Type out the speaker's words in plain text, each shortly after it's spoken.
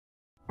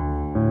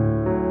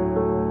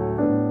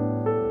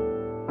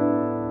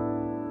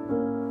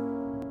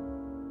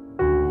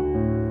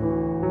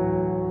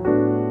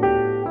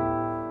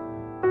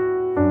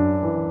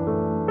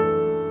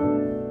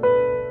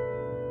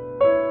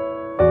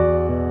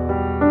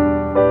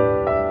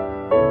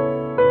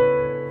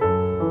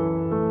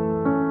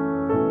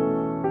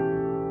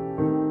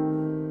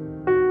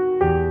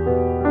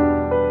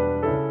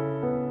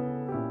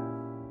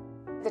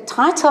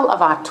title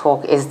of our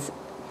talk is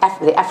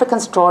The African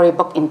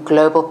Storybook in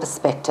Global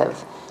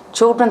Perspective,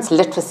 Children's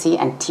Literacy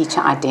and Teacher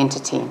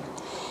Identity.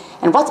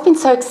 And what's been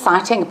so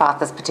exciting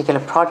about this particular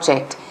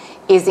project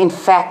is, in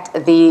fact,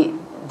 the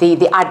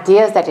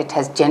ideas that it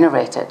has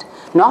generated,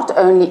 not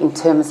only in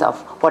terms of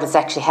what is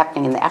actually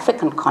happening in the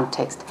African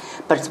context,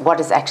 but it's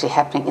what is actually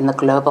happening in the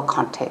global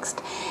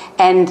context.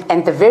 And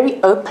the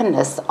very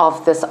openness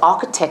of this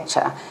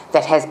architecture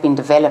that has been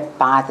developed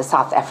by the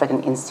South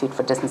African Institute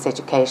for Distance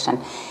Education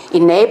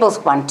enables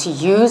one to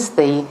use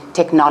the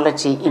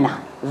technology in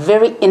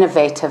very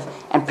innovative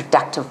and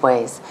productive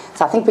ways.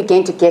 So I think we're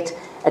going to get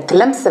a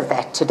glimpse of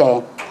that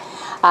today.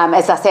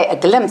 As I say, a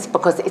glimpse,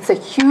 because it's a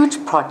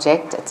huge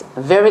project. It's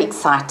very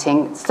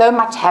exciting, so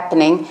much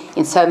happening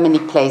in so many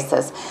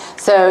places.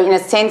 So in a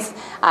sense,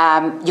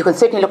 you can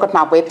certainly look at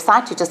my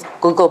website. You just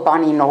Google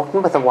Bonny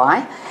Norton with a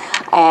Y,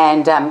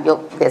 and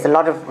there's a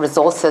lot of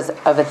resources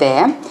over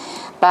there.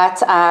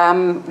 But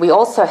we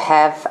also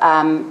have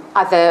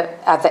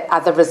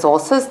other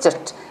resources,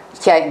 just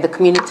here the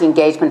community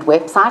engagement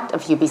website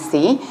of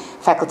UBC,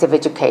 Faculty of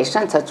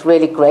Education. So it's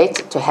really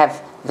great to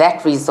have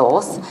that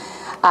resource.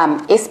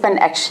 Espen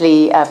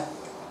actually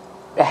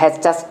has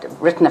just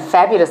written a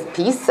fabulous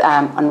piece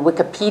on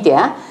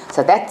Wikipedia,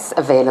 so that's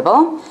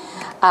available.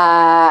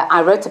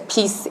 I wrote a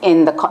piece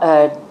in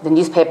the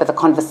newspaper The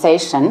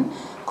Conversation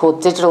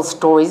called Digital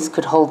Stories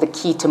Could Hold the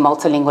Key to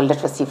Multilingual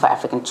Literacy for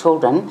African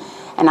Children,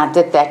 and I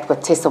did that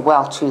with Tessa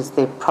Welch, who's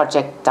the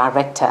project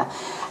director.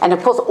 And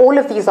of course, all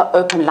of these are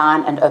open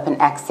line and open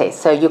access,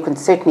 so you can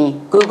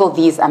certainly Google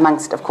these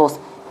amongst, of course,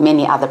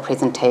 many other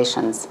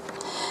presentations.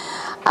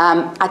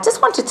 I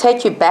just want to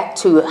take you back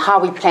to how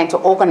we plan to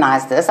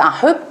organize this. Our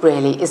hope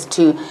really is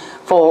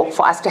for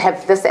us to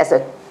have this as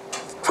a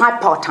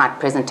tripartite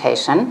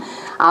presentation.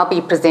 I'll be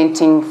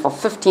presenting for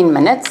 15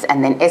 minutes,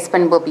 and then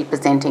Espen will be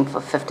presenting for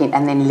 15,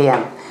 and then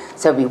Liam.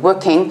 So we're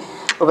working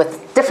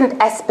with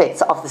different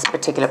aspects of this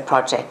particular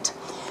project.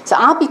 So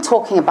I'll be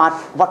talking about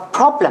what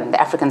problem the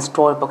African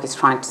Storybook is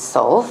trying to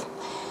solve,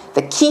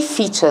 the key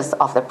features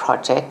of the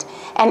project,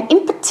 and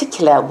in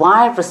particular,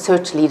 why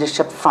research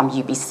leadership from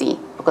UBC?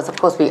 Because of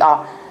course we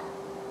are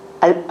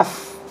a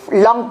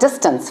long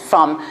distance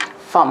from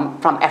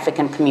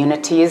African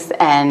communities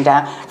and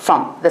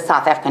from the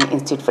South African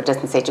Institute for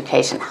Distance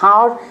Education.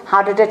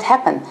 How did it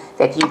happen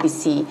that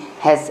UBC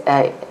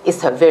is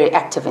so very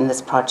active in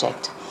this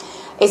project?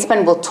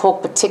 Espen will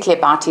talk particularly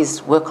about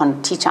his work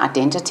on teacher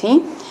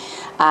identity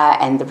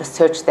and the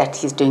research that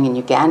he's doing in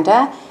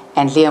Uganda,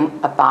 and Liam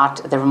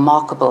about the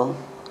remarkable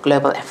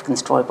Global African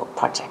Storybook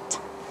project.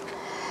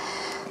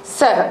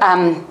 So,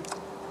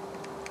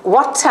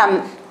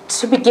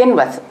 to begin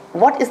with,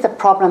 what is the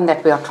problem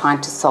that we are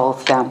trying to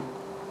solve here?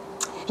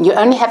 You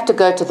only have to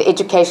go to the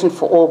Education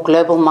for All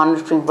Global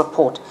Monitoring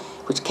Report,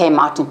 which came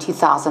out in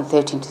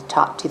 2013 to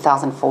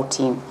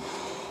 2014.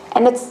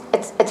 And it's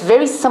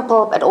very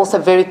simple, but also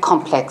very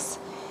complex.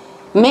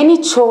 Many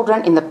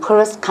children in the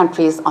poorest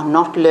countries are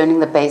not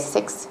learning the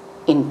basics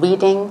in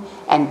reading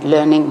and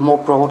learning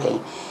more broadly.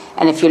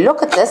 And if you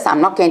look at this,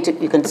 I'm not going to,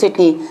 you can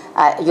certainly,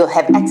 you'll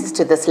have access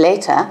to this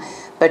later,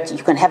 but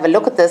you can have a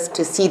look at this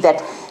to see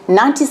that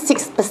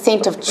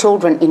 96% of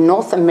children in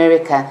North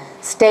America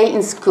stay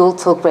in school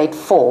till grade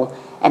 4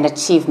 and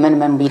achieve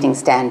minimum reading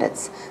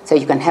standards. So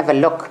you can have a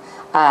look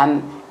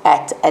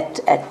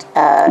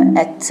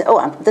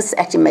this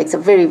actually makes a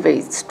very,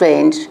 very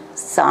strange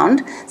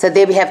sound. So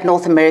there we have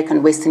North America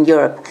and Western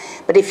Europe.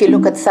 But if you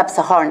look at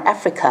Sub-Saharan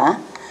Africa,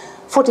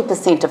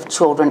 40% of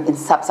children in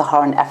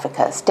Sub-Saharan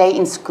Africa stay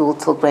in school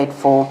till grade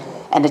 4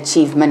 and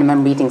achieve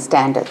minimum reading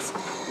standards.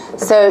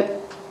 So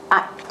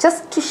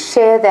just to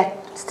share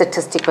that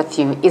statistic with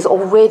you is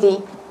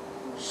already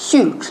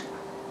huge,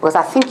 because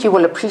I think you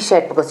will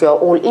appreciate, because you're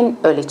all in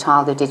early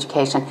childhood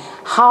education,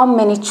 how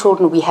many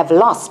children we have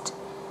lost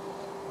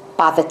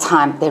by the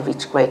time they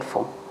reach grade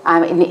 4. I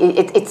mean,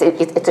 it's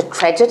a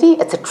tragedy,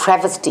 it's a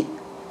travesty.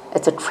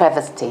 It's a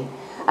travesty,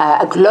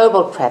 a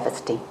global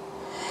travesty.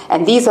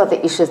 And these are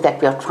the issues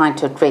that we are trying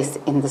to address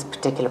in this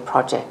particular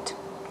project.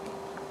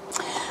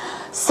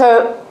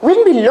 So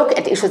when we look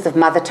at issues of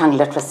mother tongue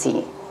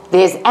literacy,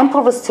 there's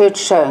ample research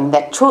showing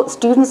that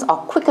students are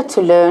quicker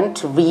to learn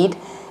to read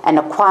and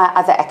acquire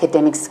other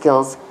academic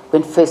skills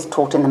when first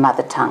taught in the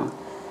mother tongue.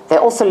 They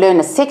also learn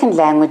a second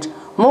language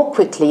more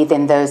quickly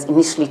than those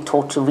initially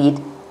taught to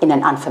read in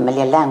an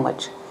unfamiliar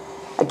language.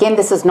 Again,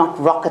 this is not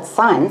rocket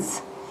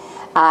science.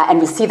 And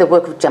we see the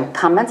work of Jim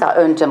Cummins, our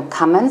own Jim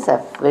Cummins,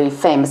 a very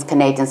famous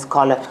Canadian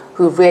scholar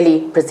who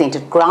really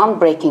presented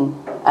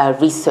groundbreaking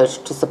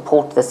research to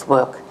support this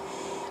work.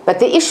 But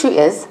the issue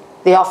is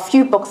there are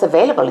few books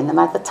available in the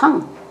mother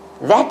tongue.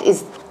 That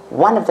is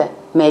one of the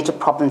major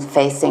problems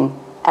facing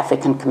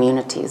African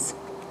communities.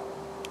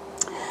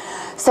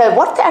 So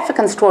what the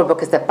African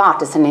Storybook is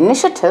about is an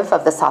initiative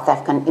of the South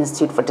African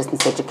Institute for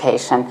Distance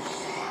Education.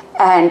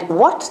 And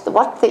what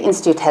the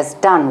Institute has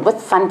done with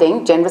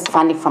funding, generous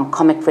funding from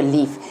Comic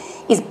Relief,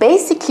 is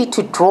basically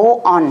to draw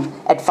on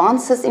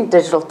advances in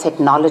digital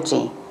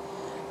technology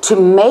to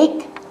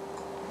make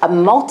a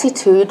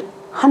multitude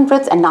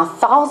hundreds and now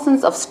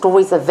thousands of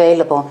stories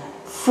available,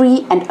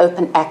 free and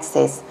open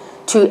access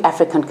to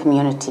African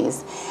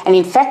communities. And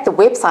in fact, the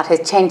website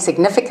has changed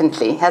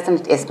significantly,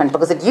 hasn't it, Espen?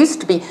 Because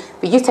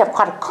we used to have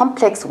quite a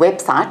complex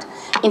website,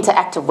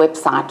 interactive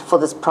website for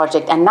this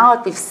project, and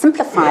now we've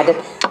simplified it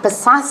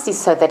precisely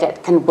so that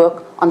it can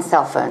work on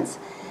cell phones.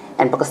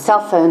 And because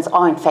cell phones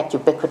are in fact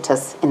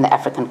ubiquitous in the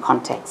African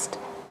context.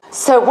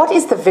 So what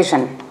is the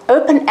vision?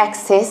 Open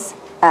access,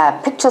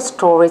 picture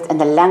stories in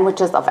the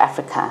languages of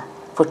Africa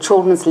for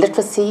children's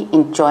literacy,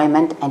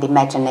 enjoyment, and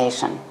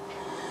imagination.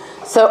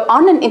 So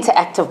on an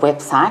interactive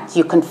website,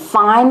 you can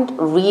find,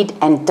 read,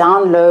 and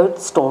download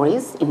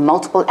stories in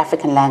multiple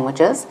African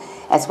languages,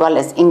 as well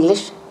as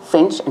English,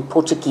 French, and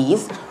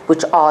Portuguese,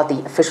 which are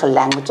the official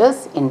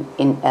languages in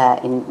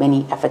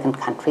many African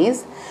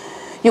countries.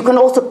 You can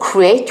also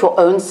create your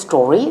own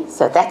story,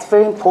 so that's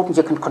very important.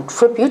 You can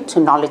contribute to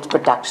knowledge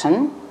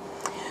production.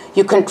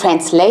 You can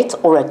translate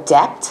or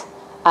adapt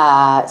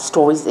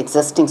stories,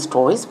 existing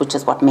stories, which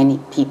is what many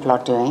people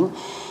are doing.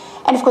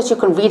 And of course, you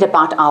can read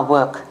about our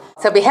work.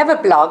 So we have a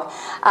blog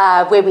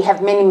where we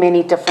have many,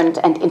 many different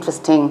and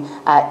interesting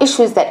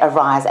issues that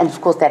arise, and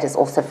of course that is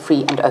also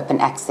free and open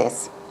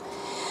access.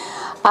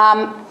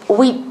 When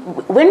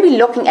we're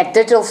looking at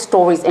digital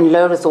stories in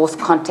low resource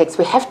contexts,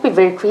 we have to be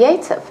very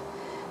creative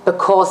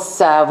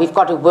because we've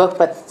got to work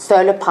with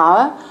solar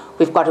power,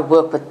 we've got to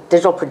work with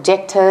digital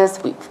projectors,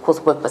 we of course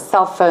work with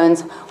cell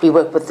phones, we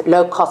work with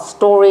low-cost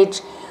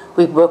storage,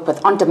 we work with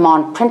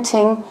on-demand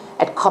printing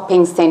at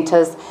copying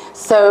centers.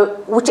 So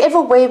whichever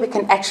way we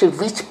can actually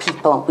reach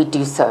people, we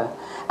do so.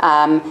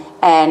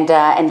 And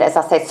as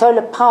I said,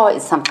 solar power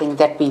is something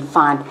that we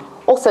find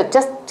also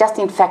just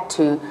in fact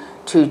to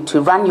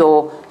run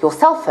your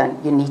cell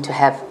phone, you need to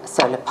have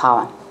solar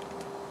power.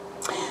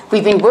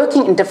 We've been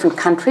working in different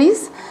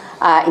countries,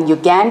 in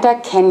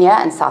Uganda, Kenya,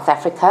 and South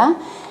Africa.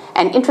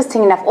 And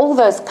interesting enough, all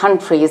those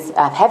countries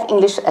have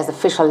English as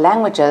official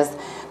languages,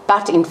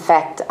 but in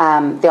fact,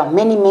 there are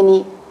many,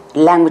 many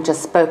languages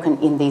spoken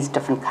in these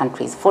different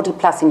countries. 40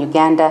 plus in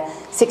Uganda,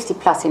 60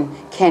 plus in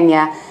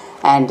Kenya,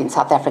 and in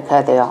South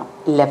Africa, there are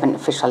 11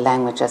 official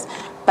languages.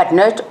 But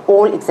note,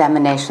 all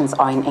examinations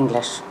are in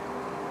English.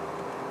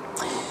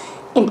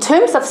 In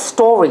terms of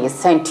stories,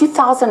 so in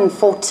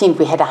 2014,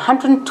 we had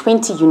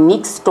 120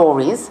 unique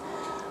stories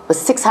with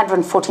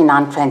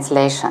 649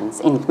 translations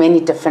in many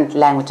different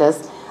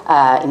languages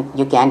in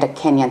Uganda,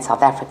 Kenya, and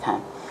South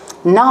Africa.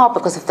 Now,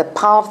 because of the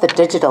power of the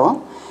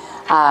digital,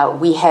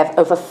 we have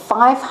over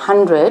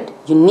 500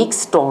 unique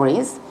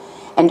stories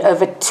and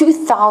over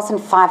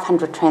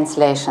 2,500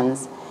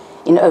 translations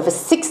in over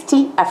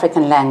 60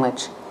 African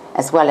languages,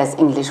 as well as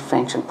English,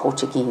 French, and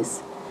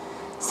Portuguese.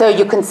 So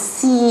you can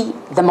see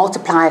the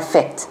multiplier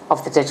effect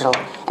of the digital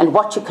and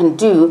what you can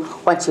do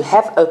once you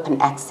have open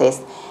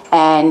access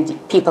and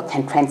people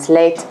can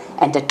translate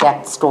and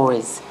adapt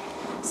stories.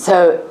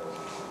 So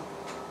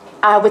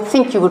I would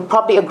think you would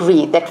probably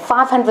agree that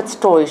 500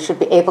 stories should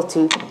be able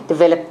to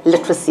develop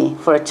literacy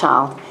for a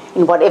child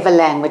in whatever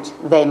language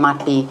they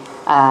might be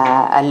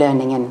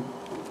learning in.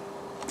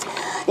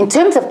 In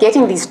terms of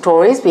getting these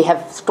stories, we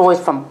have stories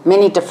from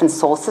many different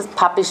sources,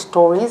 published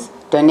stories,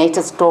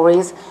 donated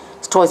stories,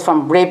 stories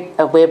from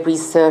web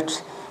research,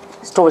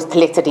 stories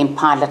collected in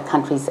pilot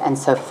countries, and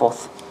so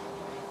forth.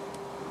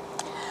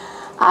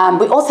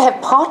 We also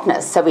have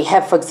partners. So we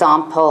have, for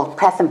example,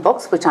 Pratham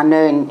Books, which I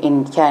know at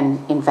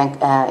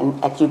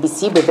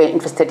UBC. We're very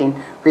interested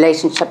in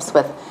relationships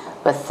with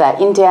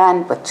India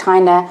and with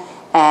China.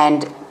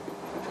 And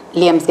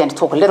Liam's going to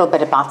talk a little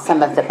bit about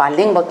some of the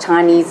bilingual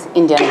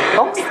Chinese-Indian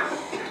books.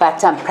 But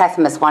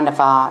Pratham is one of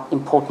our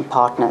important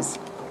partners.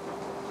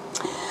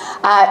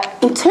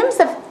 In terms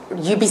of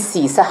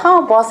UBC, so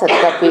how was it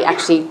that we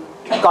actually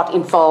got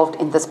involved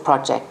in this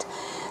project?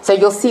 So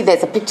you'll see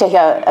there's a picture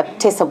here of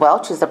Tessa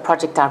Welch, who's the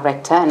project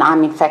director, and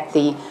I'm in fact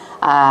the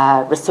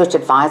research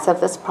advisor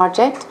of this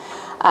project.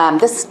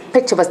 This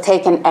picture was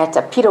taken at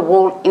a Peter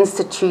Wall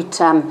Institute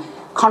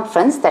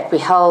conference that we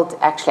held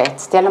actually at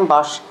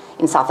Stellenbosch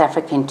in South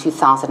Africa in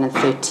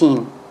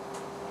 2013.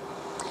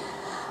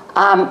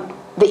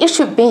 The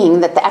issue being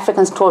that the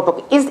African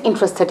Storybook is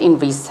interested in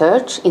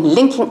research, in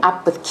linking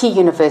up with key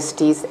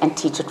universities and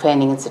teacher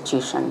training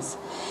institutions.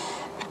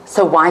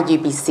 So why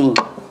UBC?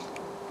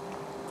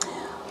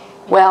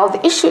 Well,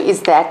 the issue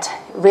is that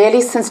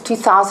really since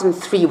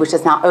 2003, which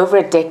is now over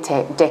a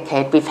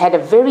decade, we've had a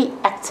very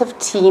active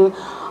team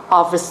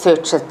of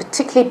researchers,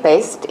 particularly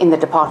based in the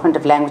Department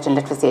of Language and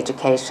Literacy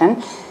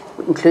Education,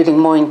 including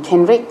Maureen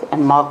Kenrick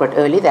and Margaret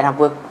Early, that I've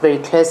worked very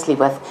closely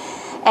with,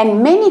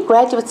 and many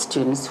graduate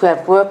students who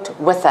have worked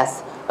with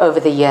us over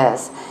the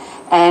years.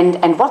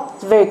 And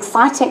what's very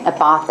exciting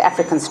about the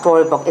African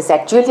Storybook is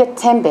that Julia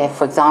Tembe,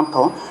 for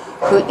example,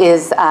 who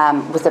was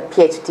a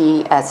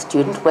Ph.D.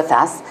 Student with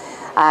us,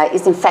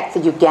 is in fact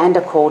the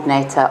Uganda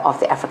coordinator of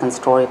the African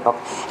Storybook.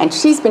 And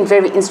she's been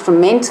very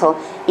instrumental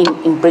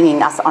in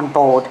bringing us on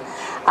board.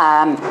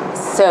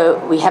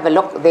 So we have a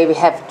look, there we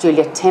have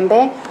Julia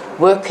Tembe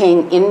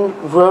working in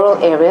rural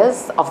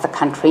areas of the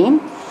country.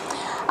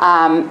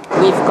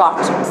 We've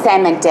got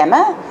Sam and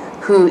Demma,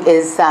 who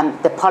is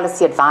the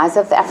policy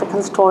advisor of the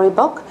African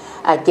Storybook.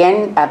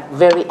 Again,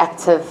 very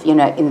active,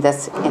 in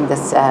this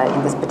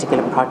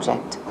particular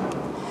project.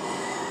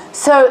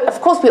 So,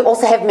 of course, we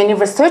also have many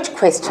research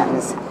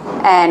questions.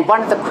 And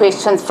one of the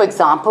questions, for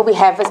example, we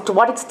have is to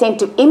what extent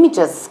do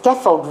images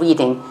scaffold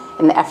reading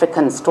in the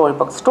African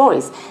storybook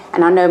stories?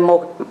 And I know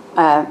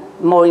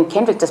Maureen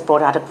Kendrick just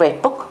brought out a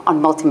great book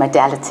on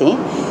multimodality.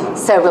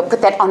 So we'll put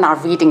that on our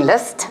reading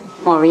list,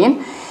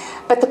 Maureen.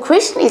 But the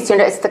question is,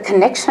 it's the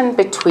connection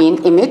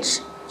between image,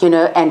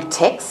 and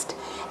text.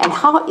 And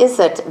how is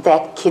it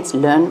that kids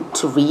learn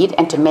to read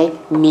and to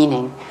make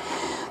meaning?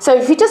 So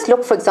if you just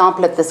look, for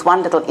example, at this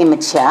one little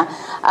image here,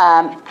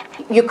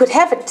 you could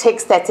have a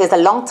text that says, a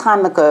long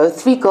time ago,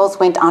 3 girls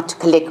went out to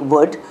collect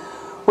wood.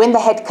 When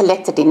they had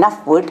collected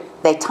enough wood,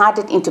 they tied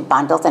it into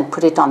bundles and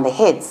put it on their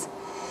heads.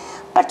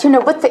 But,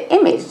 with the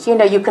image,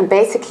 you can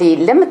basically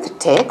limit the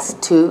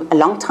text to, a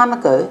long time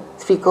ago,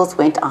 3 girls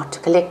went out to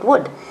collect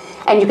wood.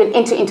 And you can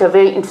enter into a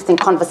very interesting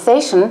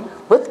conversation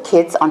with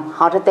kids on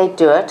how did they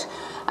do it,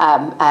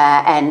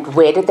 and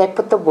where did they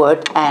put the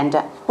wood, and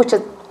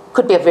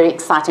could be a very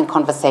exciting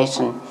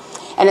conversation.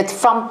 And it's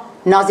from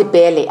Nazi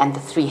Bailey and the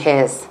 3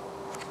 Hairs.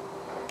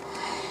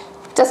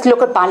 Just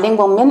look at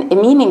bilingual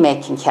meaning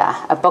making here,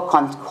 a book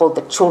called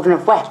The Children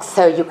of Wax.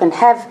 So you can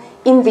have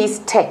in these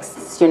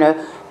texts,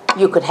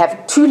 you could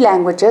have 2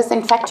 languages.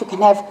 In fact, you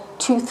can have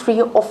 2,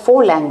 3, or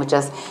 4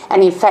 languages.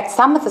 And in fact,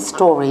 some of the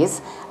stories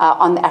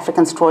on the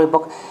African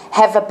Storybook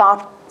have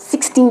about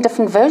 16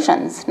 different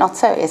versions. Not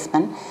so,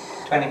 Espen?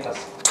 20 plus.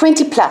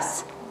 20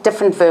 plus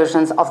different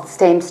versions of the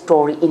same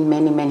story in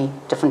many, many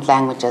different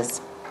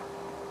languages.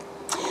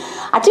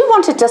 I do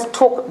want to just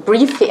talk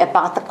briefly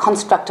about the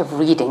construct of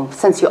reading,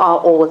 since you are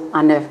all,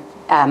 I know,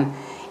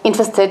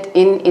 interested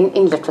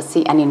in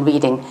literacy and in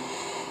reading.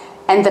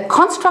 And the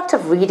construct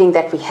of reading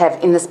that we have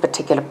in this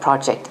particular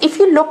project. If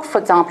you look, for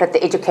example, at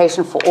the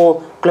Education for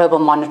All Global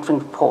Monitoring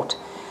Report,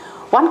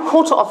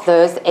 1/4 of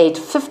those aged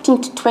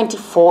 15 to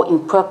 24 in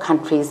poor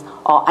countries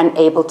are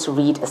unable to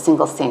read a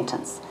single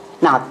sentence.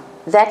 Now,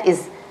 that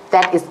is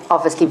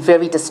obviously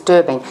very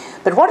disturbing.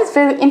 But what is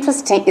very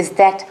interesting is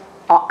that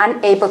are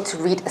unable to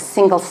read a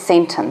single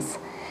sentence.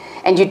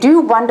 And you do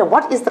wonder,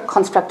 what is the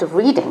construct of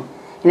reading?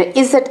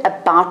 Is it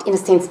about, in a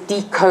sense,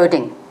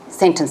 decoding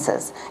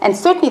sentences? And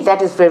certainly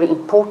that is very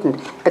important,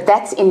 but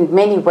that's in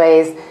many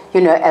ways,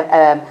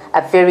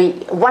 a very,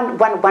 one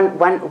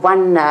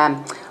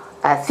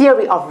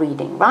theory of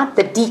reading, right?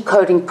 The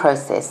decoding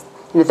process,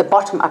 the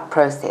bottom-up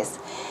process.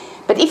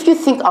 But if you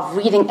think of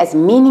reading as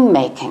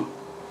meaning-making,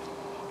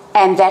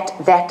 and that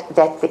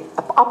the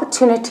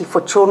opportunity for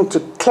children to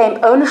claim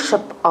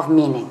ownership of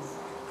meaning,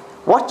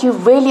 what you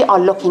really are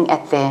looking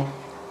at there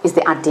is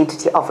the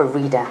identity of a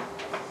reader.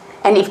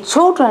 And if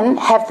children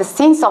have the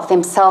sense of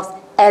themselves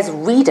as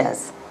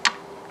readers,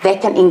 they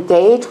can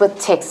engage with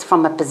text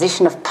from a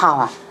position of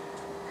power.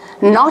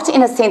 Not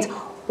in a sense,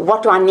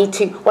 what do I need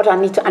to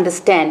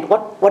understand?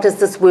 What does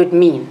this word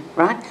mean,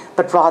 right?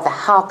 But rather,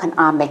 how can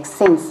I make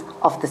sense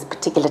of this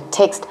particular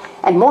text,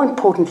 and more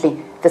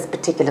importantly, this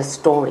particular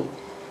story?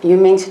 You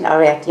mentioned,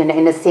 Ariat,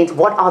 in a sense,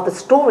 what are the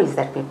stories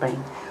that we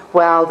bring?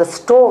 Well, the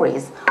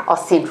stories are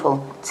central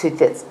to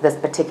this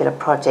particular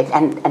project,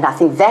 and I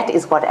think that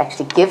is what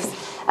actually gives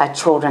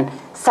children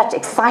such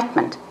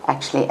excitement,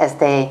 actually, as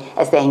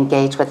they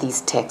engage with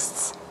these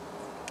texts.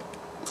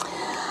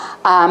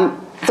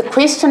 The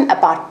question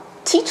about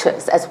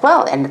teachers as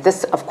well, and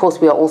this, of course,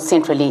 we are all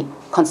centrally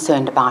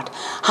concerned about.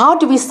 How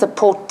do we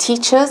support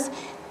teachers,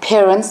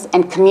 parents,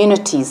 and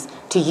communities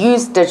to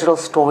use digital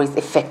stories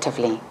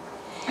effectively?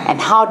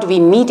 And how do we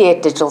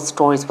mediate digital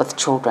stories with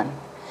children?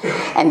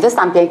 And this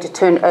I'm going to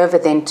turn over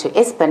then to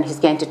Espen, who's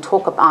going to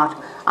talk about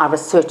our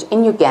research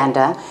in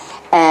Uganda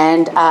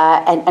and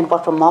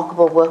what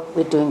remarkable work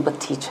we're doing with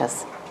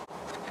teachers.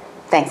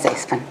 Thanks,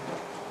 Espen.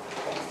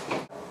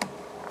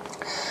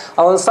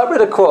 I will start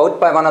with a quote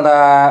by one of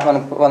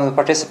the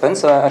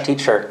participants, a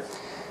teacher.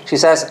 She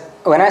says,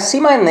 "When I see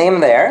my name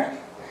there,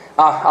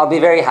 I'll be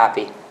very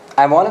happy.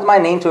 I wanted my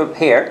name to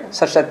appear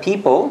such that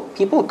people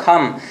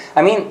come.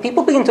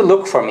 People begin to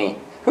look for me.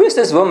 Who is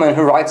this woman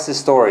who writes this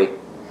story?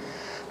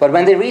 But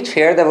when they reach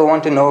here, they will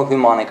want to know who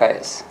Monica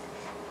is."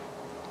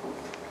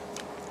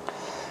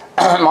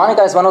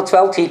 Monica is one of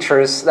 12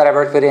 teachers that I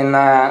worked with in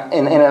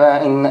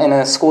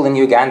a school in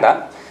Uganda.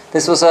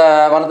 This was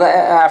one of the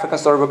African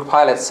Storybook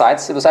pilot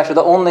sites. It was actually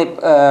the only,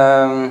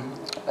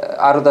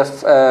 out of the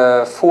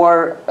 4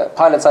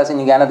 pilot sites in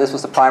Uganda, this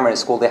was the primary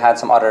school. They had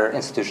some other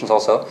institutions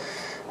also.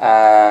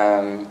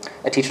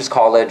 A teacher's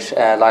college,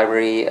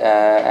 library,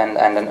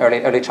 and an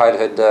early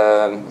childhood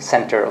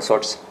center of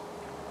sorts.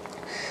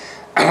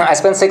 I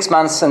spent 6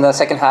 months in the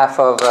second half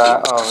of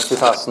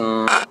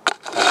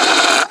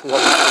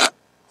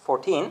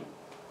 2014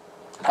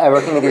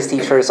 working with these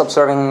teachers,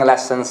 observing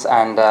lessons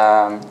and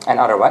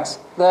otherwise.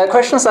 The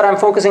questions that I'm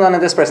focusing on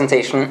in this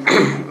presentation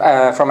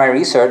from my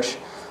research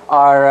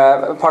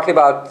are partly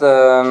about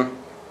the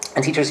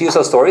teachers' use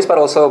of stories, but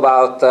also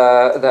about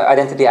the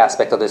identity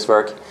aspect of this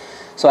work.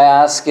 So I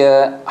ask,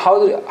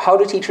 how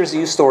do teachers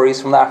use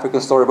stories from the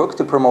African Storybook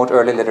to promote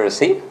early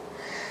literacy?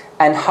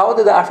 And how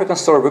did the African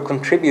Storybook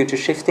contribute to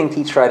shifting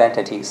teacher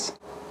identities?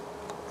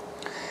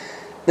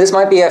 This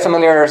might be a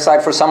familiar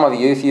sight for some of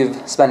you if you've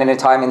spent any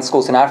time in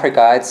schools in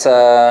Africa.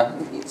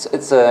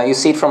 You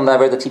see it from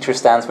where the teacher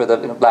stands, where the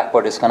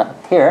blackboard is kind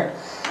of here.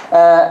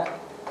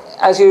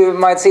 As you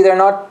might see, there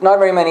are not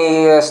very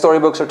many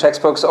storybooks or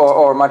textbooks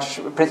or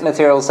much print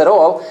materials at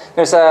all.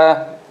 There's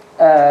a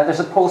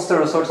poster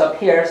of sorts up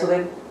here, so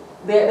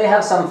they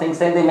have some things.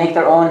 They make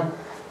their own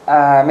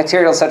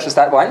materials, such as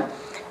that one.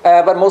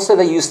 But mostly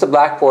they use the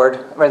blackboard,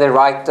 where they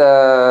write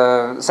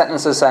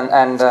sentences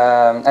and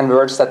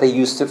words that they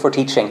use for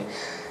teaching.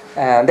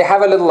 They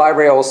have a little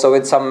library also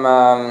with some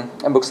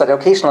books that they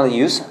occasionally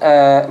use.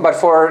 But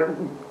for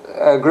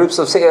groups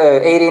of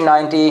 80,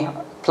 90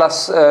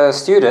 plus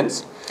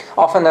students,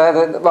 often,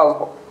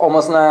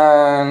 almost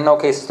no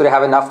cases do they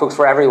have enough books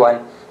for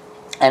everyone.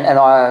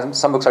 And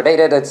some books are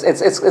dated.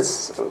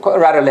 It's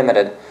rather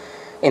limited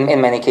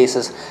in many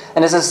cases.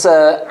 And this is,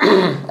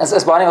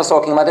 as Bonny was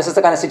talking about, this is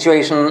the kind of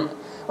situation,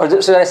 or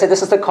should I say,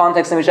 this is the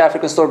context in which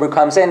African Storybook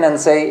comes in and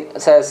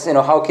says,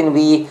 how can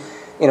we,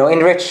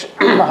 enrich,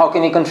 how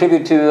can we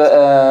contribute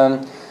to,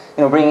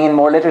 bringing in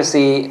more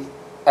literacy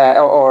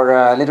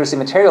or literacy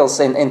materials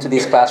into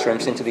these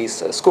classrooms, into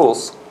these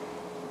schools,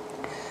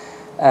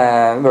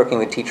 working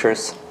with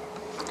teachers.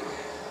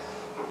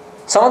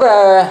 Some of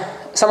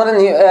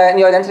the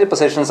new identity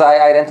positions I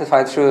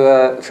identified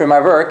through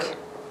my work,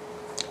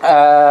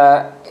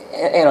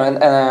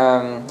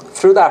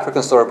 through the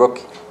African Storybook,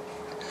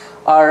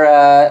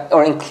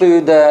 or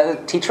include the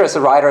teacher as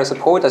a writer, as a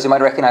poet, as you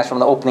might recognize from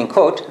the opening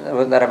quote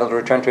that I will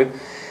return to,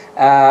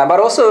 but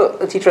also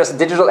a teacher as a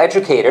digital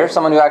educator,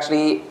 someone who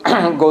actually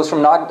goes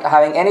from not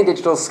having any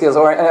digital skills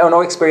or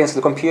no experience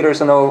with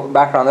computers or no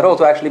background at all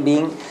to actually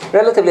being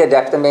relatively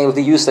adept and being able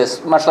to use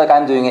this, much like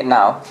I'm doing it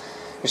now,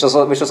 which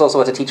is also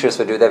what the teachers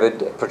would do. They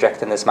would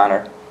project in this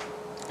manner.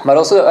 But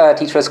also a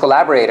teacher as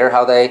collaborator,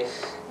 how they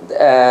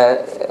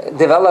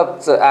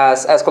developed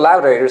as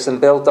collaborators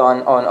and built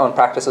on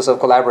practices of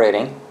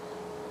collaborating.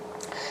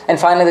 And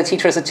finally, the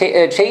teacher as a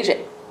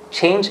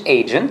change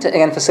agent,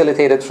 again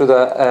facilitated through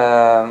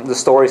the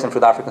stories and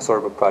through the African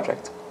Storybook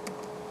project.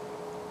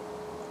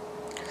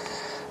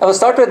 I will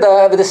start with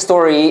this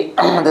story.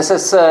 This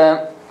is,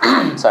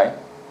 sorry,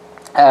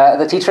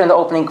 the teacher in the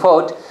opening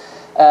quote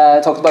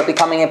talked about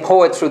becoming a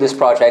poet through this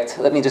project.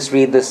 Let me just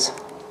read this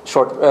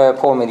short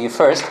poem with you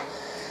first.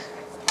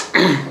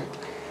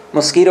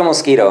 Mosquito,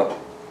 mosquito,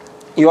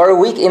 you are a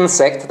weak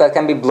insect that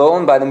can be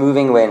blown by the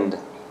moving wind.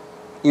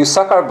 You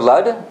suck our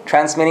blood,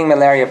 transmitting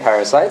malaria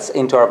parasites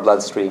into our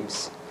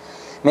bloodstreams,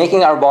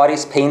 making our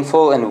bodies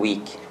painful and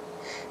weak,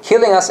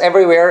 killing us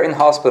everywhere in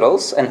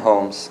hospitals and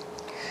homes.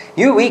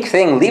 You weak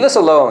thing, leave us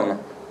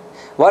alone.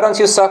 Why don't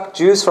you suck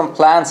juice from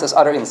plants as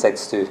other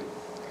insects do?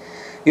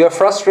 You have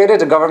frustrated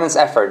the government's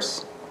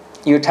efforts.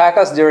 You attack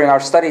us during our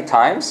study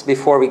times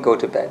before we go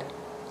to bed.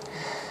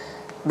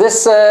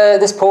 This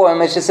poem,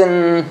 which is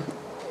written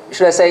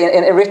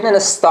in a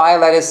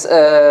style that is,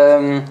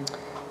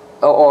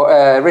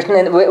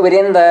 written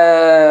within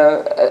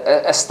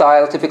a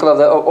style typical of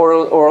the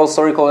oral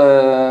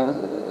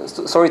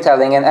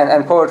storytelling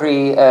and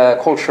poetry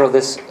culture of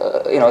this,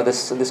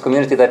 this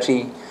community that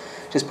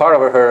she's part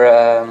of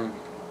her.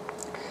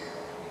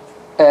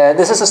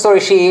 This is a story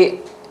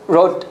she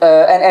wrote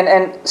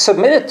and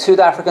submitted to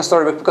the African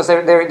Storybook because they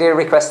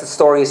requested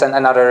stories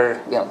and other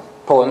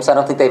poems. I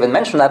don't think they even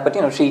mentioned that, but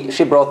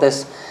she brought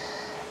this,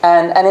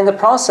 and in the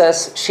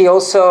process she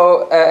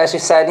also, as she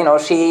said,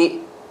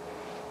 she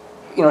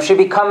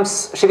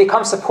becomes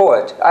a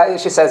poet.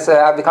 She says,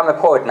 I've become a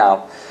poet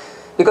now,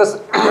 because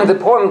the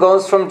poem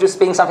goes from just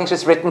being something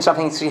she's written,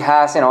 something she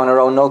has in her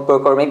own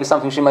notebook, or maybe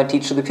something she might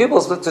teach to the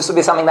pupils, but just to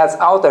be something that's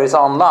out there, is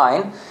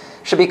online.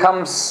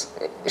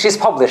 She's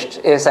published,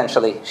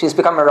 essentially. She's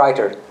become a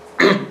writer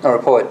or a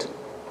poet.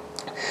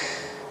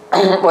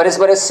 What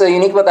is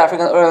unique about the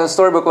African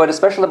Storybook, what is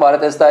special about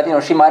it, is that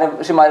she might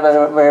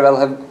very well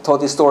have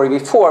told this story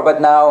before, but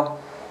now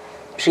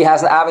she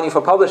has an avenue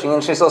for publishing,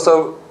 and she's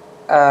also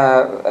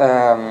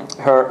her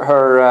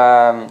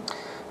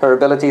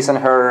abilities and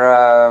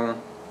her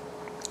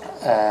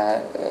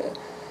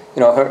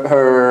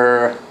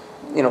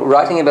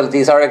writing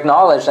abilities are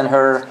acknowledged, and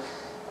her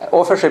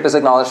authorship is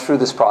acknowledged through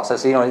this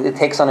process. It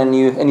takes on a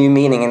new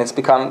meaning, and it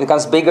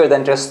becomes bigger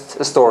than just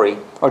a story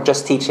or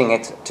just teaching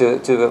it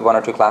to one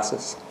or two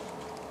classes.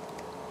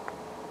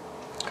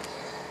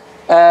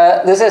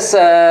 This is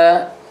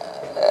a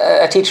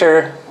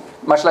teacher,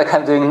 much like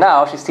I'm doing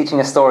now. She's teaching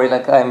a story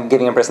like I'm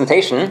giving a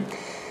presentation.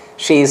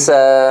 She's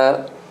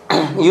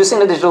using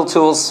the digital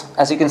tools,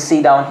 as you can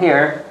see down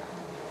here.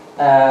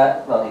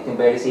 Well, you can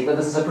barely see, but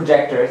this is a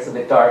projector. It's a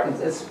bit dark.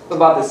 It's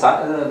about this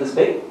size, this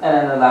big, and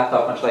then a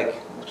laptop, much like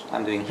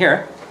I'm doing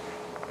here.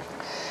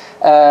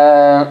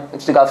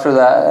 Which they got through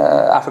the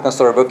African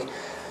Storybook.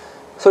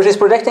 So she's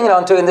projecting it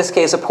onto, in this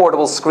case, a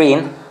portable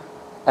screen,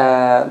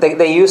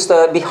 They used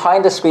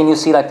behind the screen. You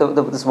see like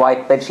this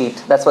white bed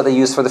sheet. That's what they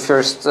used for the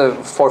first 4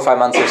 or 5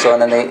 months or so,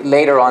 and then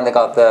later on they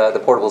got the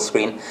portable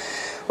screen.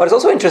 What is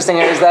also interesting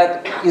here is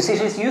that you see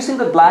she's using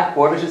the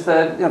blackboard, which is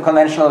the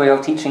conventional way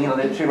of teaching.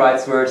 That she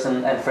writes words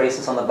and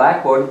phrases on the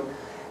blackboard.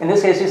 In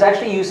this case, she's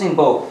actually using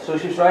both. So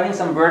she's writing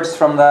some words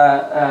from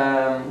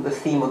the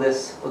theme of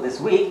this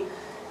week,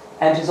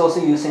 and she's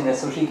also using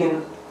this. So she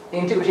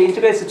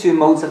integrates the two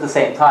modes at the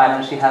same time,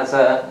 and she has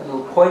a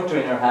little pointer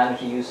in her hand which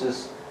she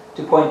uses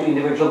to point to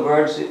individual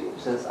words. It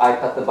says, "I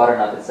cut the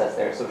butternut," it says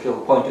there. So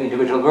she'll point to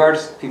individual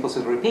words, people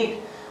should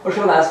repeat, or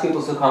she'll ask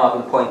people to come up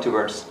and point to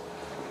words.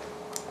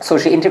 So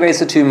she integrates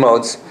the two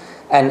modes,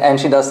 and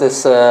she does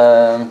this,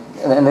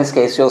 in this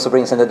case, she also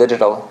brings in the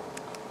digital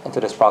into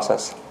this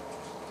process.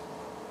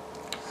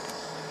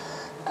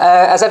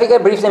 As I think I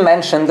briefly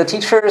mentioned, the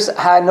teachers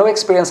had no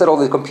experience at all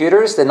with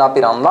computers. They'd not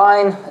been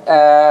online.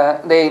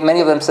 Many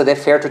of them said they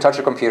feared to touch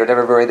a computer. They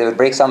were worried they would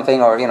break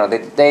something, or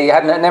they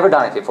had never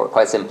done it before.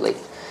 Quite simply,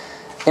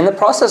 in the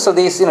process of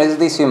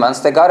these few months,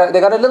 they got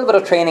a little bit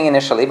of training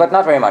initially, but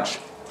not very much.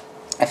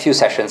 A few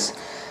sessions,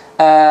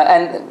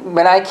 and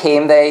when I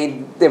came,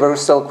 they were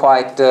still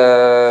quite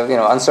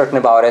uncertain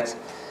about it.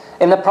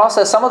 In the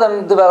process, some of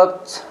them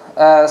developed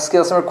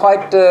skills and were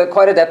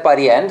quite adept by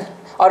the end.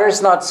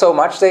 Others not so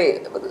much.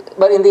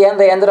 But in the end,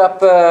 they ended up,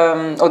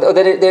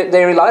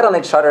 they relied on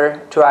each other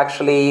to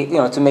actually,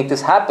 to make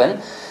this happen.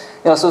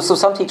 So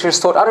some teachers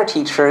taught other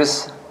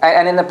teachers,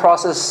 and in the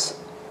process,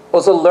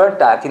 also learned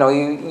that.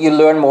 You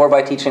learn more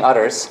by teaching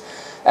others,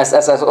 as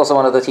also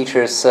one of the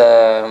teachers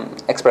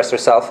expressed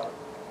herself.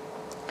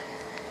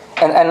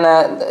 And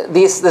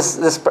this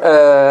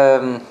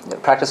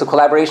practice of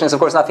collaboration is, of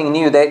course, nothing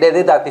new. They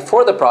did that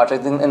before the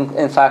project.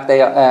 In fact, they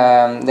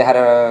had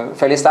a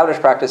fairly established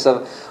practice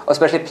of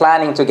especially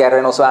planning together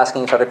and also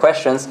asking each other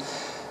questions.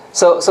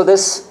 So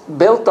this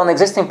built on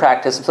existing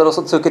practice, but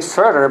also took it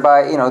further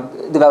by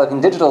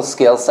developing digital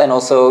skills and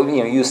also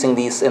using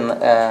these in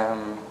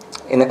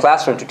the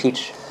classroom to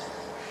teach.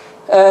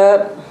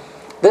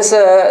 This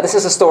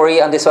is a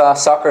story on this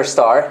soccer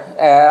star.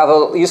 I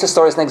will use the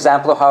story as an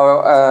example of how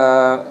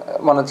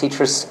one of the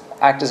teachers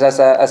acted as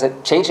a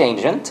change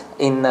agent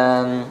in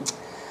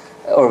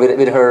or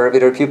with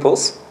her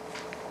pupils.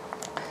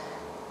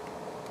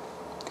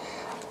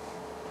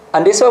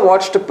 Andiswa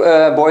watched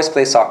the boys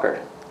play soccer.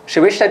 She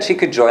wished that she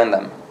could join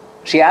them.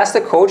 She asked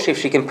the coach if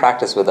she can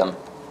practice with them.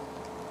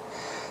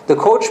 The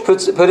coach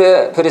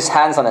put his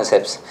hands on his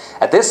hips.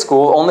 At this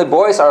school, only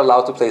boys are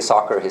allowed to play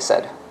soccer, he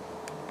said.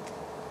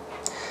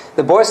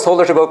 The boys told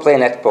her to go play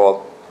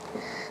netball.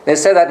 They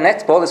said that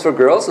netball is for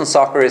girls and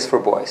soccer is for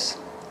boys.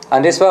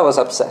 Andiswa was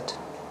upset.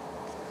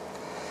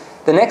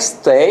 The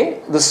next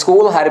day, the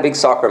school had a big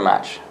soccer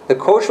match. The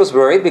coach was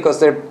worried because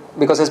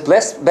his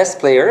best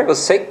player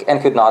was sick and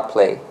could not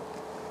play.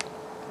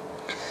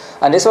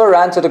 Andiswa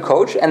ran to the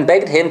coach and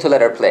begged him to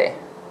let her play.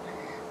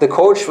 The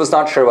coach was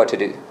not sure what to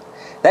do.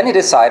 Then he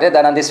decided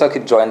that Andiswa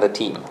could join the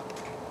team.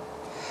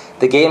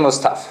 The game was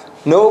tough.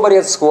 Nobody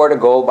had scored a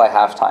goal by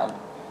halftime.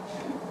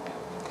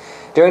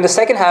 During the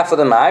second half of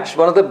the match,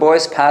 one of the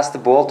boys passed the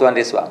ball to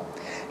Andiswa.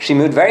 She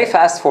moved very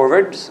fast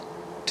forward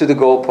to the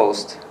goal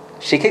post.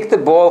 She kicked the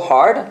ball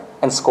hard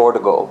and scored a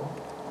goal.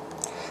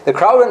 The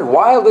crowd went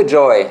wild with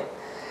joy.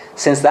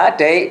 Since that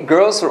day,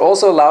 girls were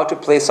also allowed to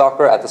play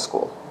soccer at the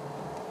school.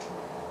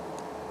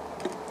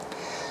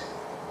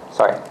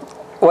 Sorry.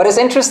 What is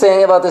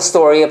interesting about this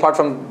story, apart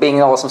from being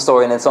an awesome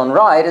story in its own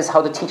right, is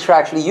how the teacher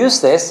actually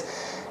used this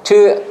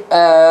to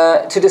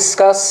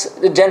discuss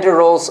the gender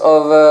roles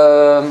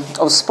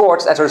of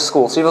sports at her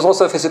school. She was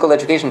also a physical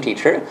education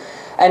teacher,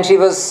 and she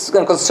was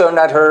concerned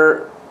that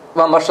her,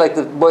 well, much like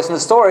the boys in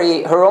the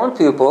story, her own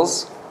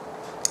pupils,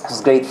 this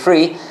was grade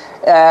 3,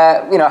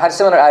 had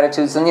similar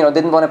attitudes and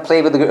didn't want to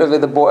play with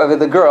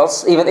the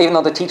girls, even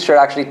though the teacher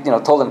actually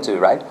told them to,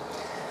 right?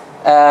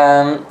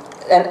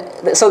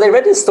 And so they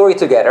read this story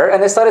together,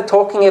 and they started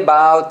talking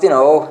about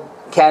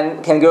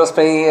can girls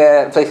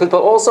play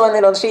football also,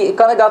 and she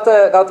kind of got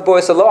the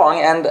boys along,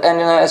 and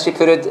as she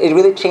put it, it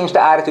really changed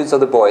the attitudes of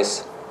the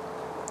boys.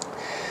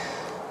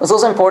 What's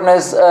also important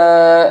is in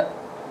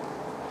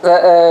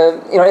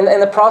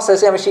the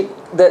process,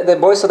 the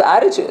boys, so the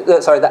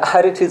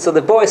attitudes of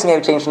the boys may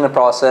have changed in the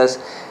process,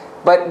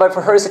 but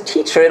for her as a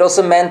teacher, it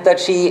also meant that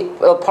she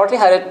partly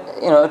had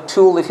a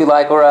tool, if you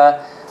like, or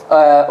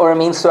a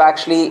means to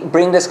actually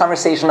bring this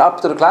conversation up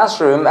to the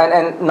classroom,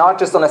 and not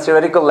just on a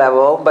theoretical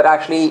level, but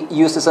actually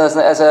use this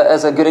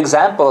as a good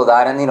example of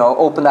that, and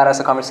open that as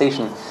a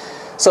conversation.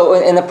 So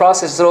in the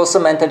process, it also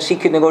meant that she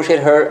could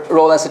negotiate her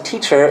role as a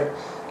teacher,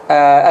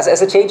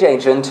 as a change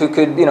agent who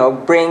could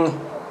bring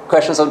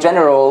questions of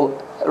gender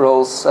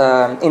roles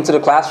into the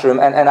classroom,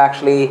 and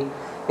actually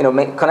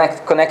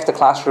connect the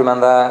classroom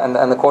and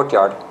the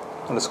courtyard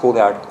and the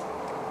schoolyard.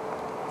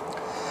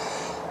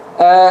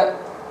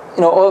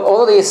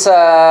 All of these,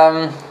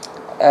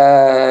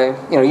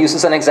 use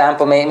as an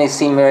example may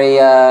seem very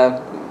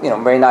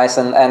very nice,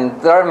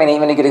 and there are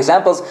many good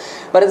examples.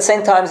 But at the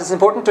same time, it's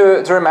important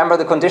to remember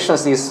the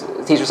conditions these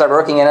teachers are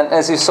working in. And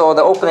as you saw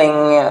the opening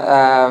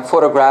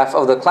photograph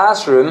of the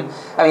classroom,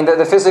 I mean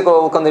the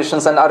physical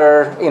conditions and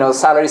other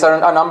salaries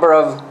are a number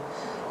of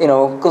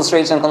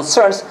constraints and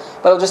concerns.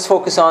 But I'll just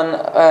focus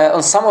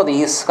on some of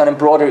these kind of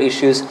broader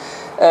issues.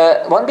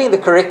 One being the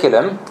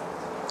curriculum,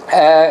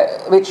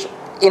 which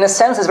in a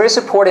sense is very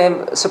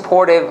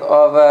supportive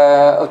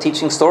of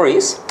teaching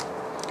stories.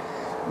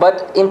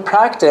 But in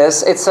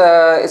practice, it's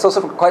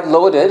also quite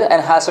loaded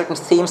and has certain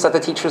themes that the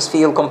teachers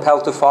feel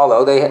compelled to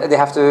follow. They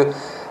have to.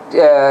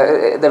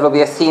 There will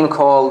be a theme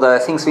called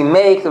 "Things We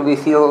Make." There will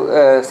be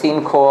a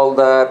theme called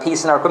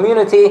 "Peace in Our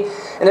Community,"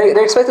 and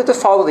they're expected to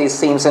follow these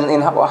themes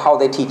in how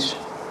they teach,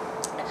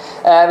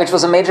 which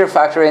was a major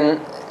factor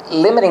in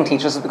limiting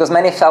teachers, because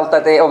many felt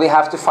that we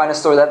have to find a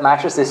story that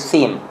matches this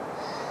theme.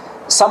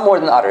 Some more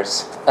than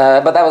others,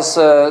 but that was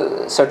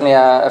certainly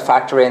a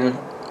factor in.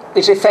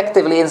 Which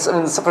effectively,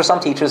 for some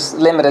teachers,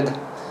 limited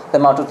the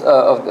amount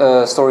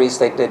of stories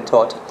they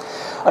taught.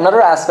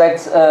 Another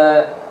aspect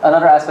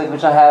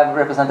which I have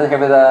represented here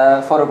with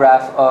a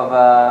photograph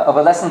of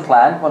a lesson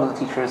plan. One of the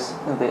teachers,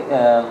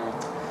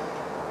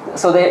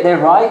 so they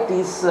write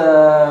these.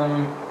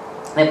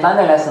 They plan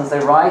their lessons. They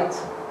write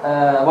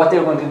what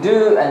they're going to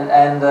do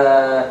and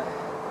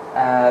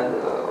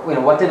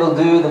what they will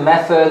do, the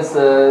methods,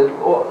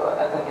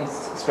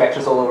 it's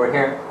stretches all over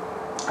here.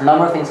 A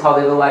number of things how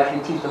they will actually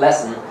teach the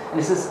lesson, and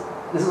this is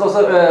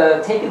also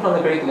taken from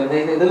the curriculum.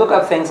 They look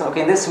up things.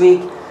 Okay, this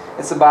week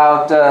it's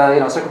about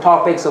certain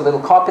topics, so they'll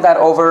copy that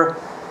over.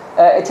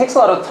 It takes a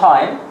lot of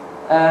time,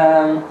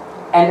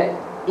 and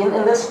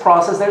in this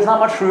process, there's not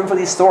much room for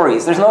these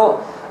stories. There's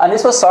no, and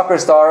this was Soccer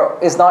Star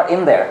is not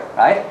in there,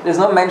 right? There's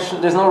no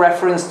mention. There's no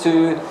reference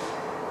to.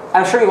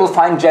 I'm sure you will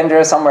find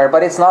gender somewhere,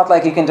 but it's not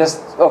like you can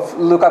just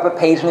look up a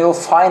page and you'll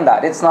find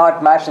that. It's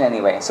not matched in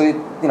any way. So it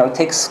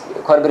takes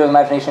quite a bit of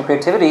imagination and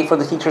creativity for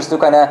the teachers to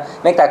kind of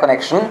make that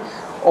connection,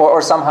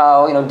 or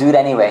somehow do it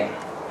anyway.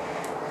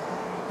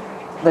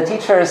 The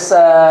teachers,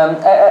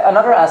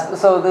 another aspect.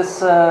 So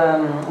this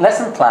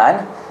lesson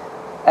plan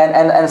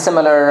and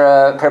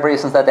similar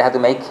preparations that they had to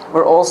make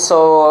were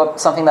also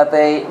something that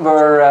they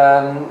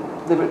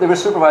were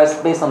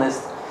supervised based on this.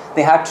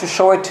 They had to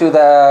show it to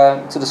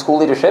the school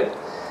leadership,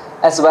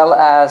 as well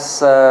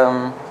as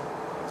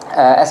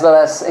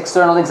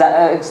external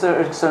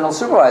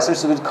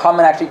supervisors who would come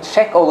and actually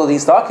check all of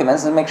these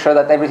documents and make sure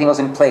that everything was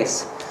in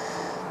place.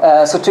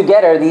 So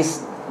together,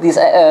 these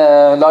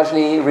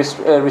largely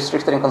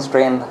restricted and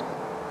constrained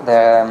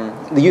the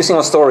using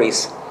of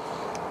stories.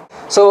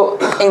 So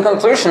in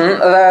conclusion,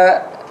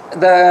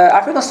 the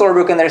African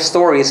Storybook and their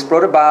stories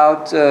brought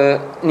about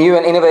new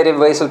and innovative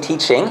ways of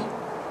teaching.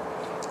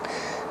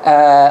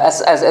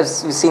 As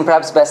we've seen,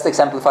 perhaps best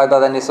exemplified by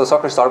the Niso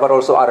Soccer Star, but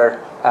also other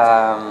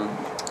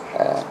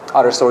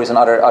stories in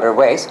other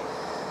ways.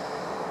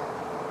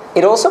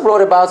 It also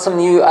brought about some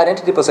new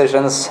identity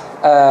positions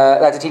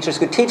that the teachers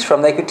could teach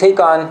from. They could take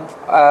on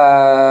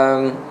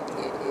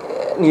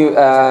new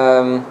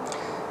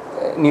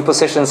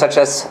positions, such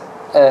as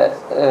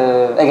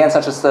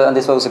and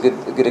this was a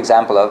good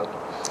example of.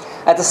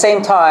 At the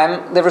same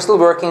time, they were still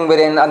working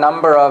within a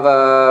number of.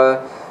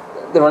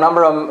 There were a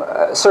number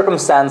of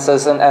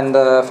circumstances and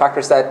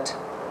factors that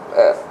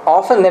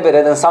often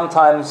limited and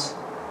sometimes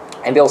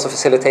maybe also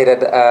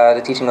facilitated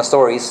the teaching of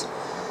stories,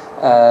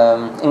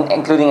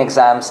 including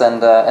exams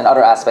and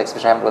other aspects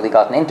which I haven't really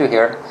gotten into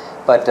here.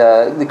 But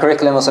the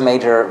curriculum was a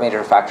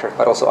major factor,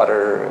 but also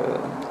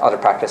other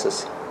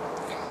practices.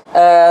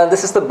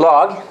 This is the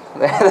blog.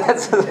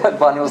 That's what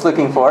Bonny was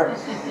looking for.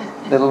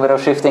 A little bit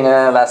of shifting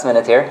last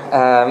minute here.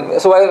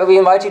 So we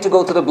invite you to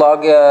go to the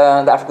blog,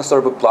 the African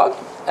Storybook blog,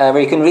 where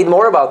you can read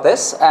more about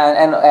this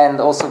and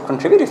also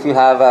contribute if you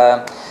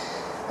have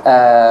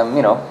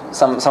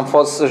some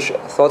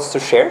thoughts to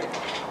share.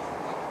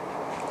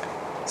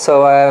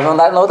 So on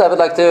that note, I would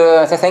like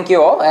to thank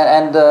you all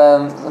and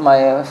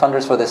my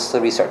funders for this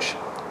research.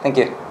 Thank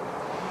you.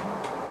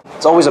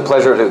 It's always a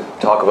pleasure to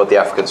talk about the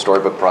African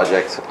Storybook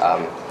Project,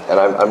 and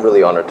I'm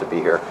really honored to be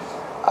here.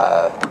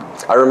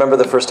 I remember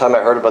the first time I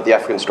heard about the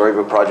African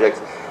Storybook Project,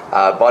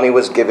 Bonny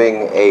was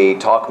giving a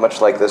talk much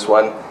like this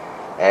one,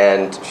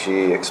 and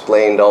she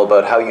explained all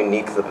about how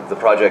unique the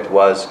project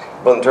was,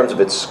 both in terms of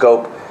its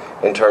scope,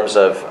 in terms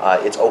of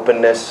its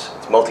openness,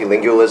 its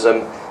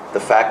multilingualism, the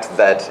fact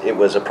that it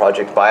was a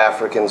project by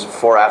Africans,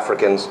 for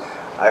Africans.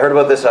 I heard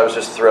about this, I was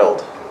just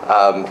thrilled.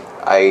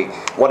 I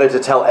wanted to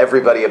tell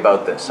everybody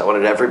about this. I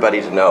wanted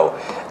everybody to know,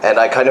 and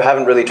I kind of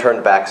haven't really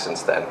turned back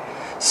since then.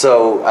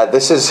 So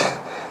this is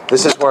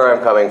where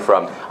I'm coming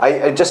from.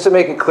 Just to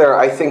make it clear,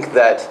 I think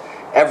that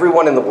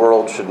everyone in the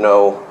world should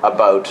know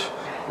about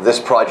this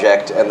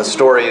project and the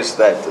stories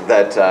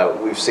that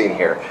we've seen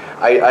here.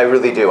 I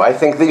really do. I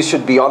think these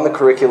should be on the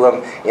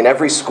curriculum in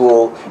every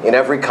school, in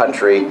every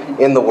country,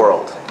 in the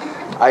world.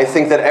 I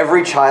think that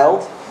every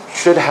child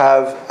should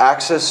have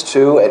access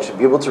to and should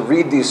be able to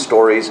read these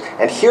stories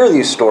and hear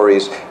these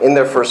stories in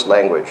their first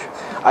language.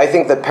 I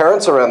think that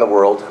parents around the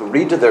world who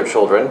read to their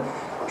children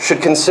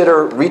should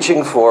consider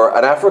reaching for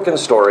an African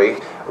story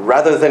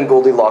rather than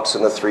Goldilocks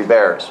and the Three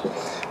Bears.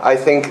 I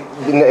think,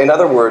 in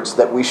other words,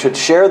 that we should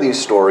share these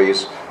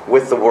stories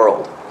with the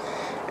world.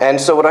 And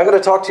so what I'm going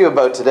to talk to you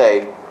about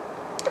today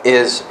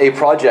is a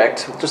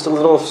project, just a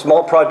little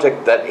small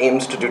project that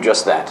aims to do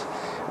just that.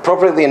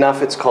 Appropriately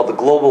enough, it's called the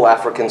Global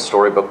African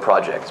Storybook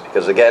Project,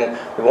 because again,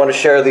 we want to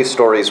share these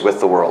stories with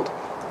the world.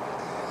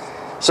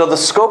 So the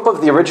scope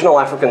of the original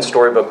African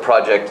Storybook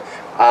Project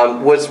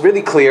was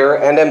really clear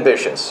and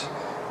ambitious.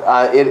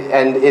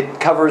 It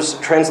covers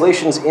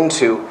translations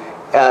into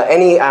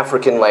any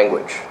African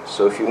language.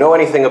 So if you know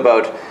anything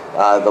about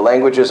the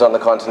languages on the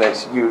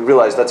continent, you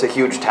realize that's a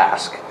huge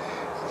task.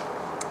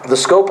 The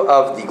scope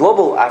of the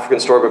Global African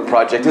Storybook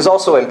Project is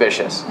also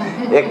ambitious,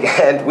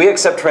 and we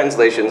accept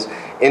translations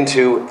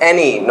into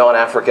any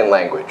non-African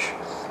language.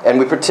 And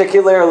we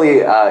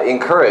particularly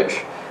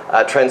encourage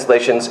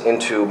translations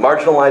into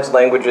marginalized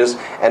languages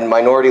and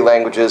minority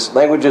languages,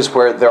 languages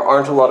where there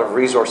aren't a lot of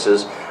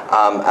resources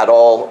at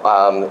all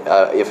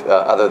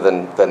other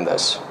than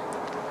this.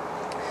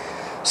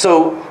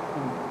 So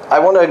I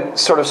want to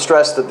sort of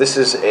stress that this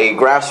is a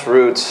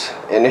grassroots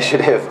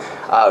initiative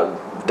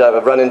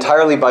run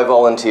entirely by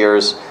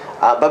volunteers,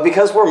 but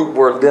because we're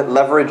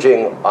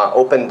leveraging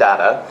open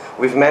data,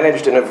 we've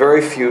managed in a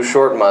very few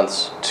short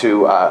months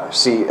to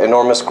see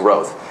enormous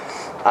growth.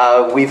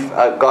 We've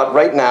got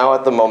right now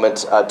at the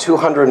moment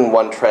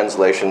 201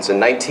 translations in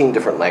 19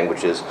 different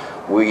languages.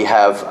 We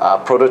have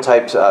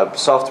prototyped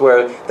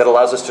software that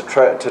allows us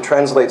to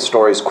translate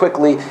stories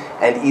quickly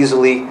and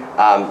easily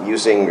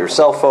using your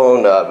cell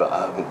phone,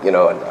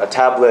 a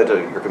tablet,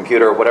 or your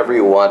computer, whatever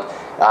you want,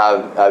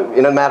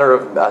 in a matter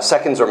of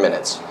seconds or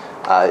minutes.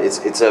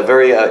 It's a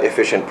very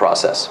efficient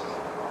process.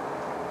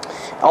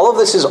 All of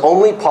this is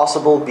only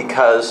possible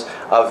because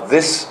of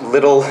this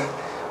little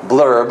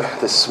blurb,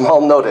 this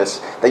small notice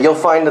that you'll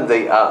find on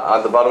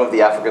the bottom of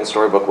the African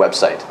Storybook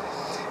website,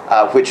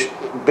 which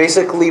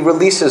basically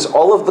releases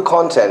all of the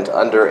content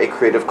under a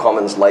Creative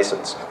Commons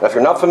license. Now, if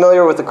you're not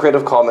familiar with the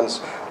Creative Commons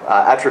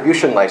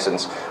attribution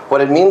license,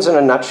 what it means in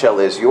a nutshell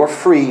is you're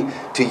free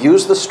to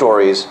use the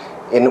stories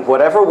in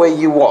whatever way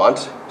you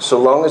want, so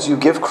long as you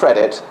give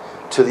credit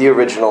to the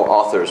original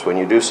authors when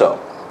you do so.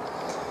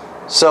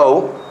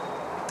 So,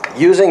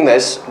 using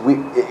this,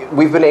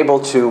 we've been able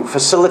to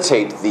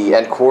facilitate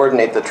and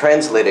coordinate the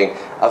translating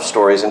of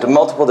stories into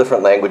multiple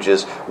different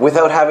languages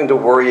without having to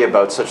worry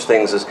about such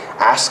things as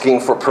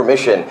asking for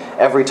permission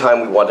every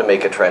time we want to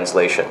make a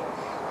translation.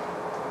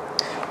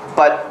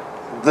 But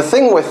the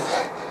thing with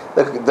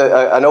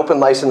an open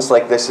license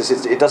like this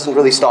is it doesn't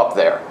really stop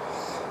there.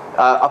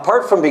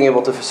 Apart from being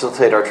able to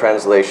facilitate our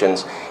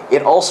translations,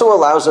 it also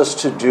allows us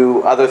to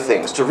do other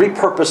things, to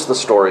repurpose the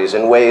stories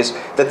in ways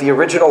that the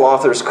original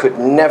authors could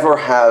never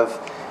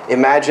have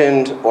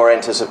imagined or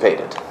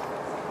anticipated.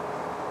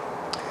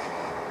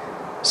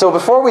 So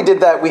before we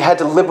did that, we had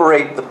to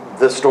liberate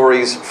the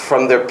stories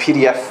from their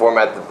PDF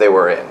format that they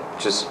were in,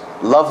 which is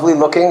lovely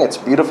looking, it's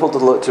beautiful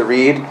to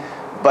read,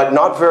 but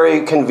not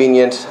very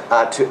convenient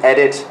to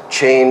edit,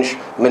 change,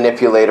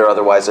 manipulate, or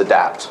otherwise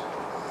adapt.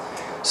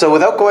 So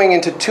without going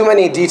into too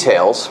many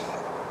details,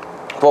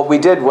 what we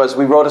did was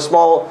we wrote a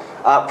small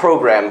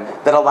program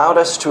that allowed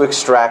us to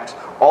extract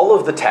all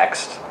of the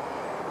text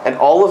and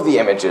all of the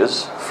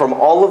images from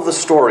all of the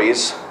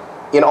stories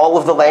in all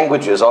of the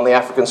languages on the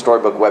African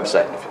Storybook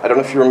website. I don't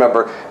know if you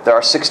remember, there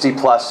are 60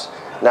 plus,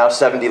 now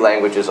 70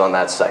 languages on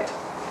that site.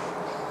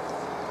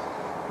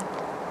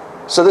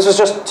 So this is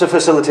just to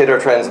facilitate our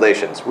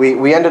translations.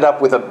 We ended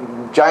up with a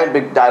giant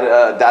big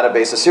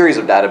database, a series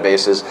of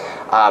databases,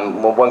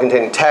 one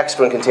containing text,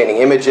 one containing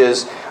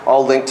images,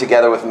 all linked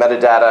together with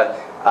metadata,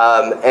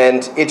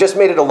 and it just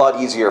made it a lot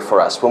easier for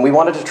us. When we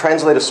wanted to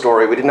translate a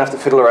story, we didn't have to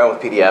fiddle around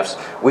with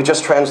PDFs, we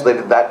just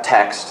translated that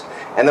text,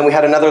 and then we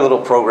had another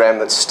little program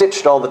that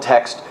stitched all the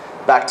text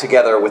back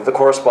together with the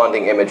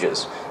corresponding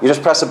images. You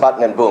just press a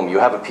button and boom, you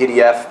have a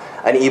PDF,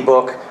 an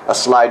ebook, a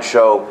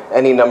slideshow,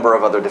 any number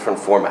of other different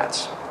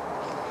formats.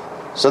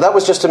 So that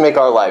was just to make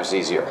our lives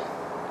easier.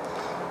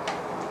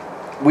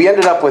 We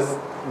ended up with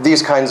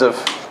these kinds of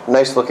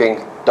nice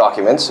looking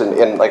documents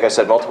in, like I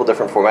said, multiple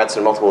different formats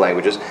in multiple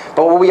languages.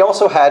 But what we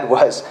also had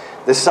was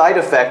the side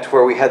effect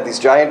where we had these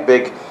giant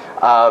big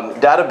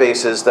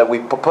databases that we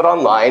put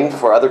online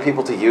for other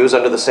people to use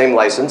under the same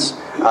license,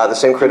 the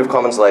same Creative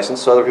Commons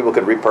license, so other people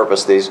could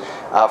repurpose these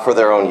for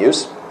their own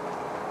use.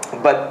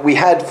 But we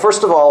had,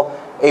 first of all,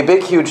 a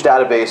big, huge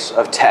database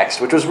of text,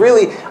 which was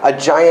really a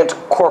giant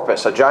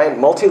corpus, a giant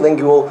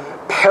multilingual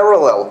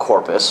parallel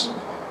corpus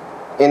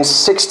in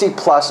 60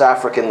 plus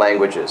African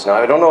languages. Now,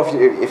 I don't know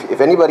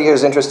if anybody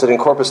is interested in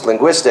corpus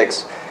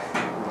linguistics,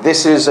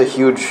 this is a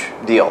huge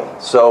deal.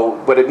 So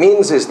what it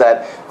means is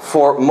that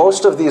for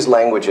most of these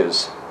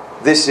languages,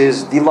 this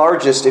is the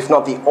largest, if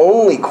not the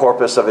only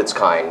corpus of its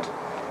kind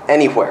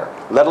anywhere,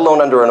 let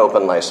alone under an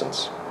open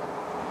license.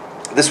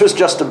 This was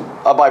just a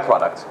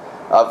byproduct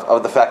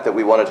of the fact that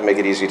we wanted to make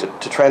it easy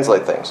to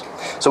translate things.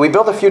 So we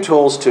built a few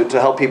tools to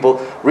help people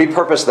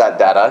repurpose that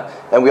data,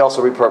 and we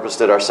also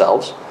repurposed it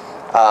ourselves.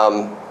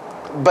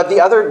 But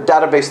the other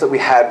database that we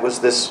had was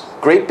this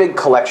great big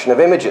collection of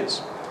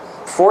images.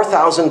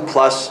 4,000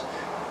 plus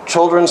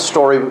children's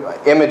story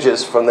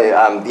images from the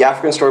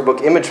African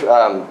Storybook Image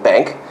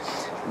Bank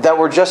that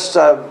were just,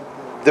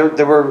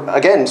 they were,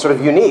 again, sort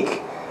of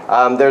unique.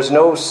 There's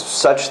no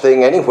such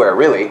thing anywhere,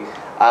 really,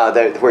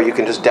 where you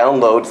can just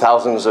download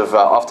thousands of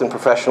often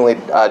professionally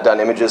done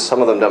images,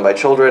 some of them done by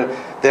children.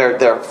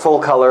 They're full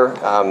color,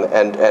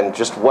 and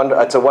just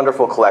it's a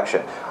wonderful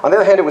collection. On the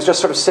other hand, it was just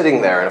sort of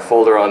sitting there in a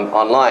folder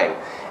online.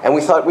 And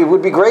we thought it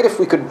would be great if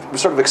we could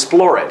sort of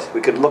explore it.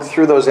 We could look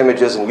through those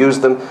images and use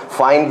them,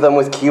 find them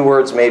with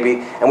keywords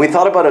maybe. And we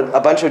thought about a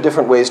bunch of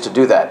different ways to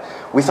do that.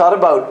 We thought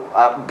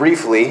about,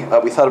 briefly,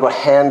 we thought about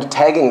hand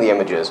tagging the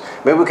images.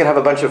 Maybe we could have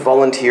a bunch of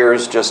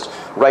volunteers just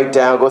write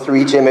down, go through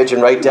each image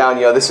and write down,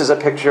 you know, this is a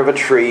picture of a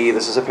tree,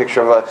 this is a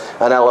picture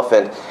of an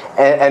elephant.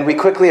 And we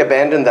quickly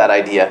abandoned that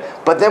idea.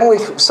 But then we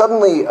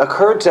suddenly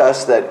occurred to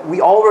us that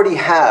we already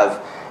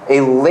have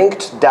a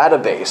linked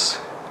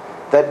database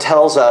that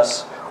tells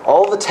us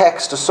all the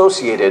text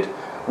associated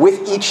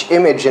with each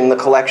image in the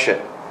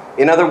collection.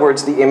 In other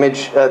words, the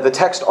image, the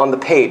text on the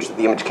page that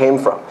the image came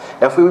from.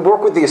 Now, if we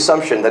work with the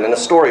assumption that in a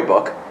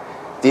storybook,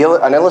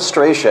 an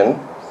illustration,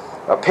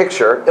 a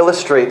picture,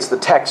 illustrates the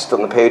text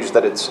on the page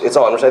that it's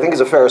on, which I think is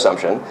a fair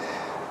assumption,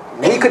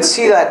 we could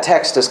see that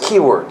text as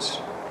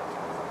keywords.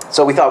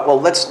 So we thought,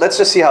 well, let's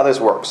just see how this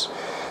works.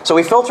 So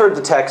we filtered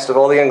the text of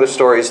all the English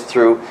stories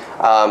through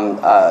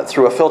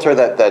a filter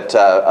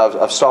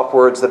of stop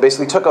words that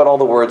basically took out all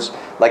the words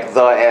like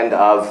the and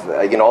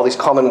of, you know, all these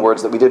common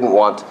words that we didn't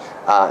want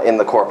in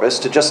the corpus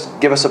to just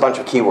give us a bunch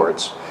of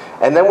keywords.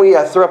 And then we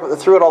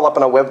threw it all up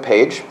on a web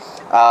page.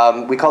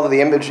 We called it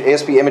the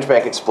ASP Image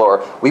Bank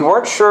Explorer. We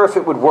weren't sure if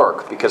it would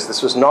work because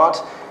this was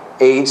not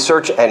a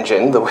search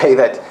engine the way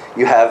that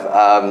you have,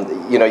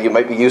 you know, you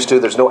might be used to.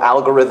 There's no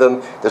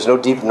algorithm, there's no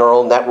deep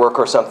neural network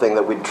or something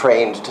that we'd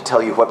trained to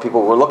tell you what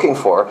people were looking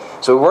for.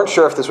 So we weren't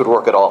sure if this would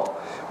work at all.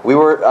 We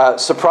were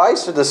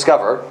surprised to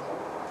discover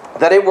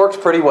that it worked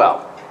pretty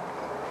well.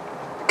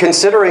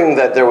 Considering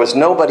that there was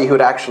nobody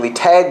who'd actually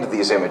tagged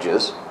these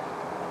images,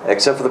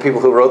 except for the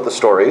people who wrote the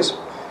stories.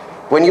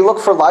 When you look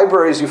for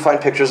libraries, you find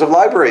pictures of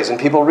libraries and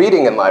people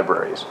reading in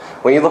libraries.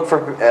 When you look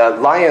for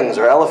lions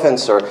or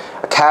elephants or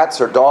cats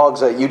or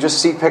dogs, you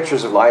just see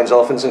pictures of lions,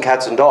 elephants, and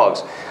cats and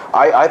dogs.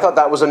 I thought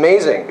that was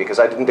amazing because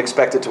I didn't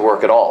expect it to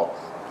work at all.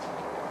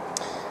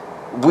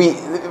 We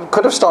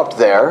could have stopped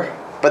there,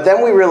 but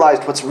then we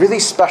realized what's really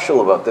special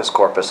about this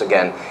corpus,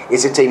 again,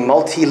 is it's a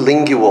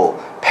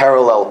multilingual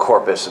parallel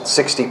corpus in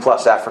 60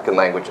 plus African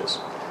languages.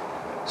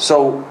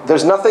 So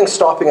there's nothing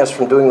stopping us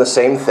from doing the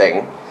same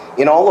thing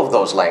in all of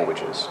those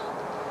languages.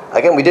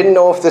 Again, we didn't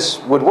know if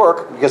this would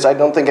work because I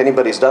don't think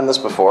anybody's done this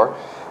before,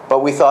 but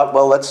we thought,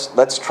 well,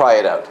 let's try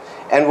it out.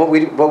 And what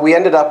we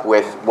ended up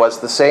with was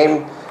the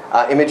same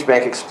Image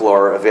Bank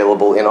Explorer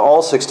available in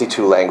all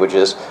 62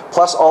 languages,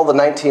 plus all the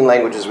 19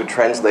 languages we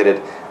translated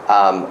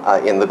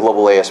in the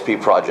Global ASP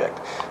project.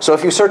 So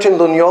if you search in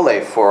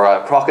Lunyole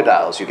for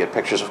crocodiles, you get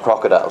pictures of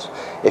crocodiles.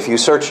 If you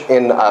search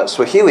in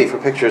Swahili for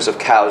pictures of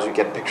cows, you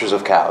get pictures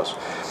of cows.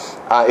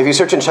 If you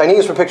search in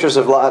Chinese for pictures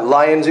of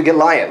lions, you get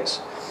lions.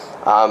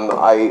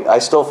 I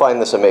still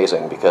find this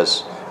amazing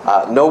because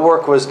no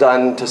work was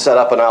done to set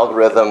up an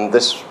algorithm.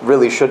 This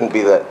really shouldn't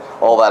be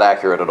all that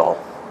accurate at all.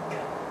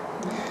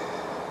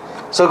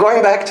 So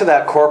going back to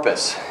that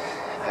corpus,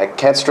 I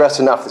can't stress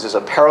enough, this is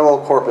a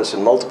parallel corpus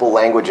in multiple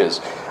languages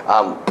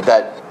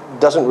that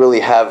doesn't really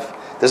have,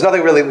 there's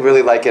nothing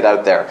really like it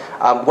out there.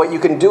 What you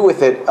can do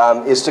with it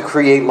is to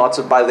create lots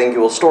of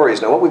bilingual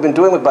stories. Now what we've been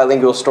doing with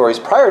bilingual stories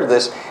prior to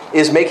this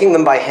is making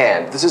them by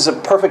hand. This is a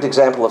perfect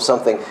example of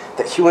something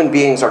that human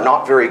beings are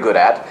not very good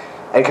at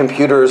and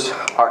computers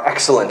are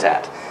excellent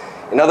at.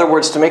 In other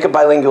words, to make a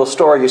bilingual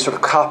story, you sort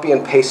of copy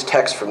and paste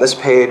text from this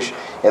page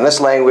in this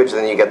language,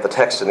 then you get the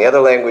text in the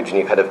other language, and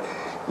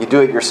you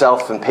do it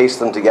yourself and paste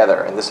them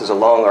together. And this is a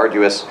long,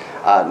 arduous,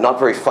 not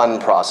very fun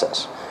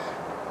process.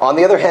 On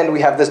the other hand,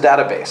 we have this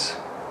database.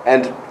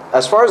 And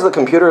as far as the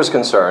computer is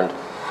concerned,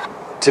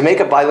 to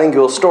make a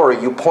bilingual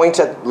story, you point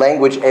at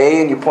language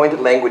A and you point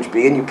at language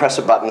B and you press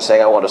a button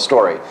saying, I want a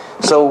story.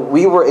 So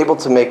we were able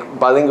to make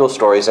bilingual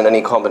stories in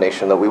any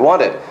combination that we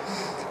wanted.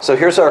 So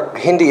here's our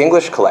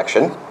Hindi-English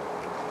collection.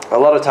 A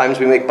lot of times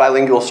we make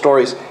bilingual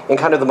stories in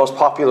kind of the most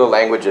popular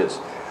languages.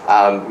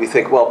 We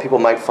think, well, people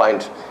might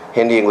find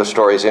Hindi-English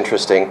stories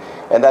interesting,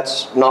 and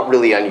that's not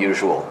really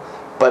unusual.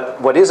 But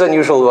what is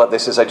unusual about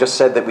this is I just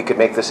said that we could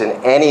make this in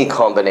any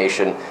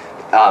combination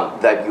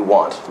that you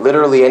want.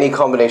 Literally any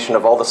combination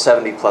of all the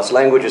 70 plus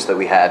languages that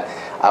we had,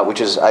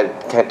 which is, I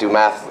can't do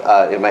math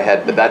in my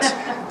head, but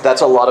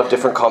that's a lot of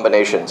different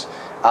combinations.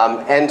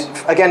 And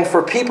again,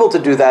 for people to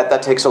do that,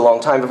 that takes a long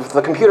time. But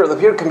for the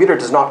computer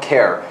does not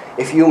care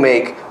if you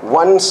make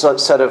one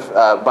set of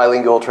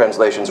bilingual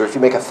translations or if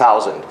you make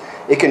 1,000.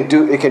 It can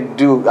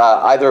do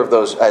either of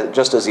those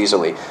just as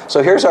easily.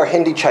 So here's our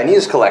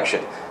Hindi-Chinese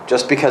collection,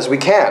 just because we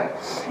can.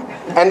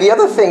 And the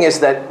other thing is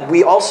that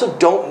we also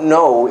don't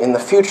know in the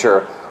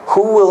future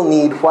who will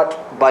need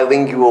what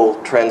bilingual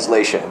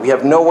translation. We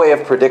have no way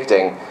of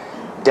predicting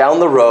down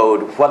the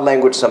road, what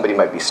language somebody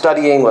might be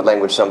studying, what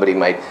language somebody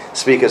might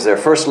speak as their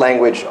first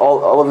language,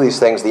 all of these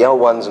things, the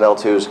L1s and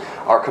L2s,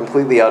 are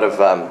completely out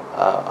of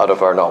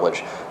our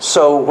knowledge.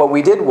 So what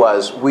we did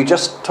was, we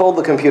just told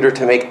the computer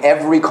to make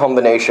every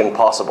combination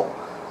possible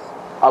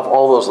of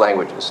all those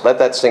languages. Let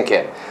that sink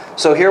in.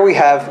 So here we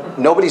have,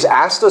 nobody's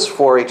asked us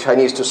for a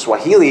Chinese to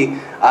Swahili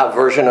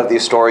version of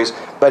these stories,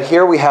 but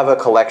here we have a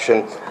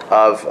collection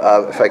of,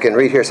 if I can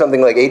read here,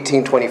 something like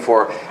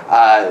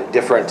 1824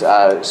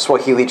 different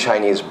Swahili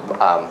Chinese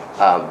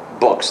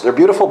books. They're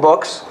beautiful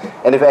books,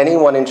 and if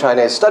anyone in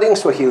China is studying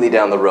Swahili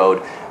down the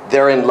road,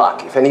 they're in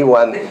luck. If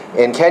anyone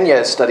in Kenya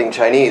is studying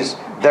Chinese,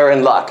 they're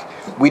in luck.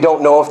 We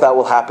don't know if that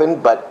will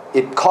happen, but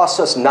it costs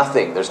us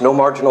nothing. There's no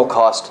marginal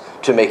cost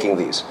to making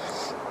these.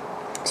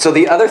 So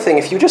the other thing,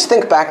 if you just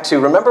think back to,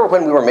 remember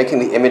when we were making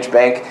the image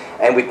bank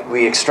and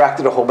we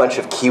extracted a whole bunch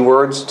of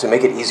keywords to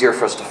make it easier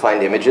for us to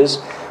find images?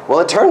 Well,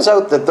 it turns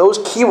out that those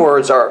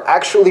keywords are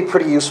actually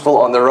pretty useful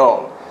on their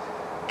own.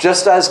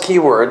 Just as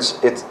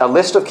keywords, it's a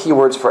list of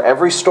keywords for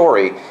every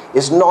story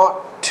is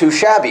not too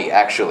shabby,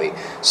 actually.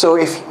 So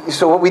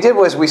what we did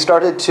was we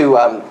started to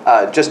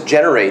just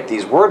generate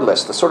these word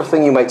lists, the sort of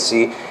thing you might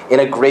see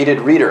in a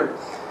graded reader.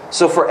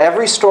 So for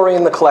every story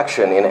in the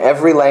collection, in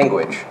every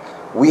language,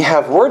 we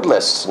have word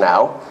lists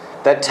now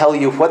that tell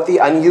you what the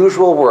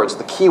unusual words,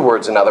 the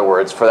keywords in other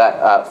words, for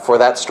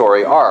that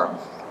story are.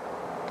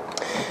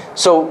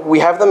 So we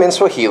have them in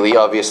Swahili,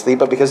 obviously,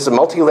 but because it's a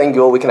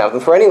multilingual, we can have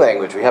them for any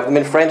language. We have them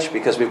in French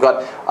because we've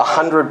got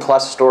 100+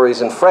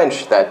 stories in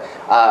French that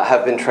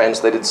have been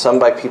translated, some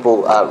by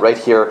people right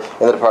here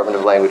in the Department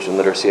of Language and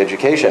Literacy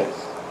Education.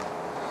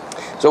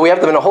 So we have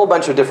them in a whole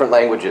bunch of different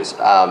languages,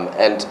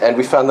 and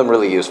we found them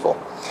really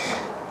useful.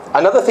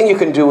 Another thing you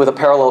can do with a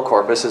parallel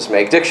corpus is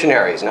make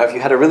dictionaries. Now, if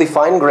you had a really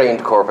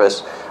fine-grained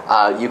corpus,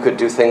 you could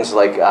do things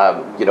like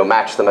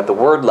match them at the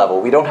word level.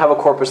 We don't have a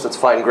corpus that's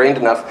fine-grained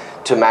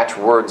enough to match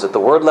words at the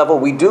word level.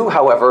 We do,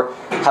 however,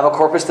 have a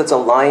corpus that's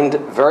aligned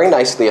very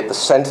nicely at the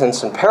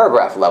sentence and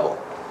paragraph level.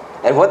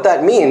 And what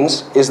that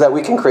means is that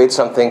we can create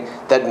something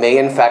that may,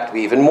 in fact,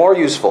 be even more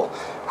useful,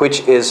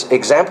 which is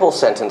example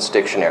sentence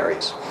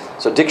dictionaries.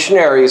 So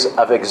dictionaries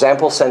of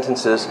example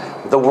sentences,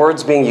 the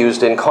words being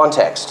used in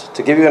context.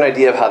 To give you an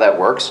idea of how that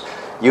works,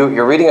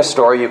 you're reading a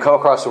story, you come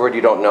across a word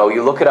you don't know,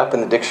 you look it up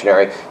in the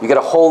dictionary, you get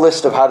a whole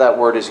list of how that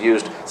word is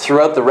used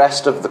throughout the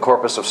rest of the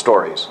corpus of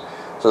stories.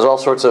 So there's all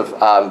sorts of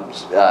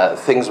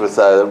things with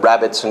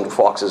rabbits and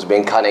foxes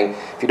being cunning.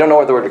 If you don't know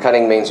what the word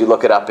cunning means, you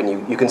look it up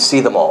and you can see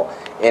them all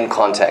in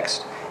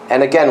context.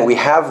 And again, we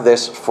have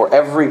this for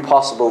every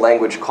possible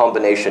language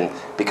combination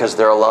because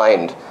they're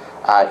aligned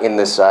in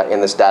this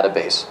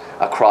database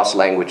across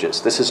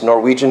languages. This is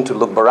Norwegian to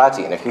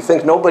Lugbarati, and if you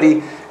think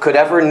nobody could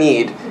ever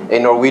need a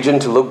Norwegian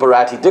to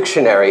Lugbarati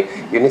dictionary,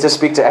 you need to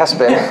speak to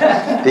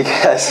Espen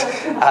because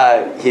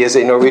he is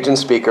a Norwegian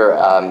speaker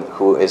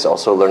who is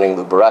also learning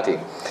Lugbarati.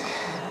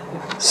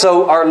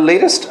 So our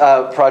latest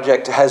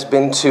project has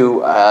been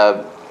to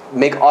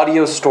make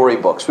audio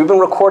storybooks. We've been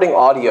recording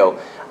audio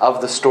of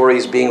the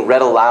stories being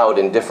read aloud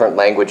in different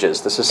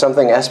languages. This is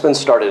something Espen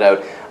started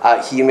out.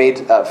 He made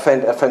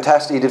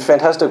he did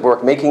fantastic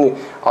work making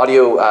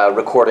audio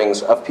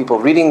recordings of people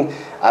reading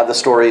the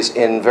stories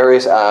in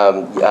various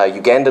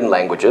Ugandan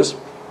languages.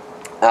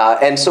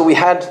 And so we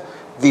had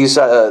these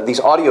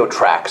audio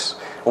tracks.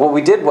 And what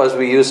we did was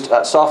we used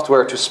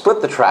software to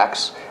split the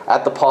tracks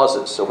at the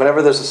pauses. So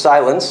whenever there's a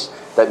silence,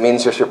 that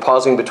means you're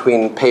pausing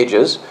between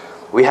pages.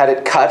 We had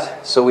it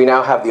cut, so we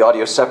now have the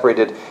audio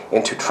separated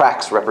into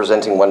tracks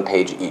representing one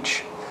page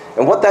each.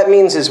 And what that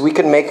means is we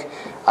can make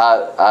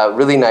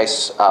really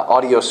nice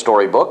audio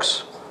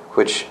storybooks,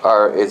 which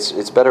are,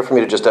 it's better for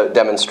me to just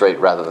demonstrate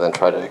rather than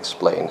try to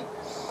explain.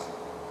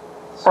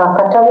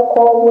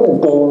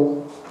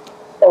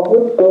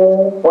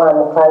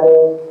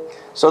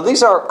 So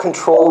these are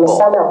controllable.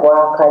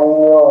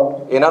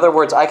 In other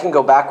words, I can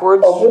go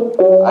backwards,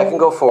 I can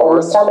go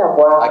forwards,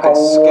 I can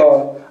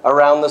skip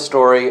around the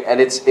story, and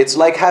it's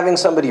like having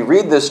somebody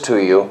read this to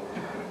you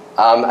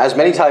as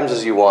many times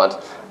as you want,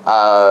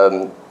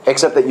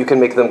 except that you can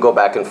make them go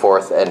back and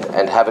forth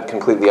and have it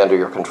completely under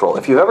your control.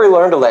 If you've ever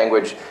learned a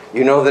language,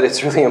 you know that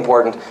it's really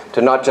important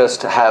to not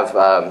just have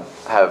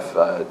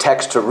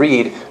text to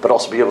read, but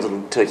also be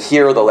able to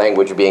hear the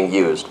language being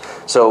used.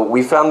 So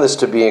we found this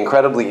to be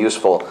incredibly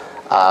useful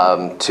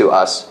to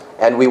us,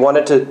 and we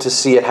wanted to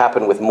see it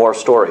happen with more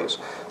stories.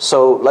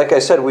 So like I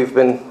said, we've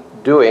been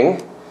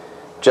doing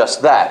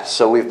just that.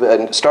 So we've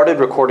started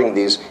recording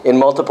these in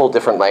multiple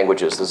different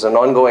languages. This is an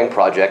ongoing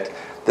project.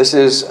 This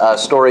is a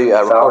story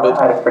recorded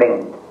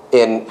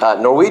in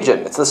Norwegian.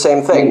 It's the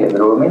same thing.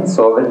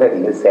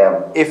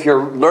 If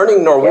you're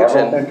learning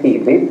Norwegian,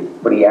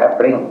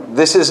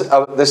 this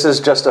is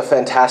just a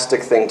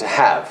fantastic thing to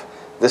have.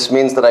 This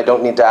means that I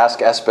don't need to ask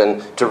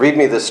Espen to read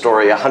me this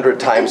story 100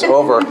 times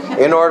over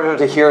in order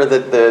to hear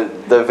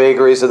the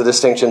vagaries of the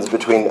distinctions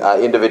between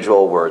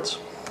individual words.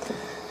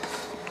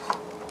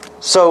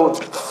 So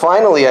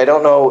finally, I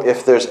don't know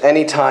if there's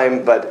any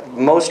time, but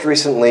most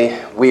recently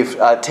we've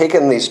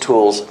taken these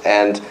tools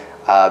and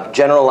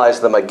generalize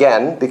them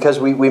again, because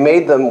we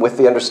made them with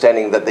the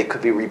understanding that they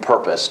could be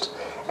repurposed.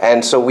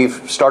 And so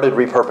we've started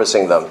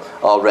repurposing them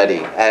already.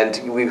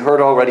 And we've heard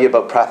already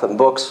about Pratham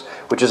Books,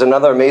 which is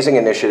another amazing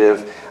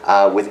initiative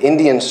with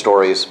Indian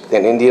stories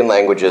in Indian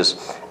languages.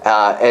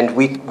 And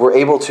we were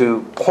able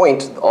to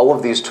point all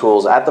of these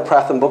tools at the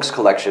Pratham Books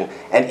collection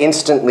and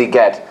instantly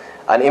get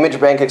an image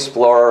bank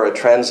explorer, a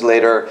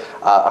translator,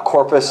 a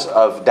corpus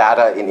of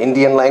data in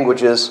Indian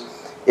languages.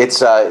 It's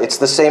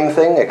the same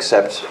thing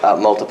except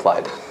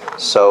multiplied.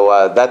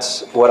 So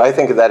that's what I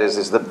think of that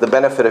is the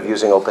benefit of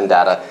using open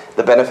data,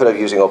 the benefit of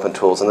using open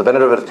tools, and the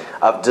benefit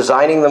of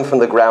designing them from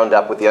the ground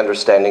up with the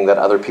understanding that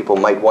other people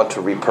might want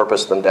to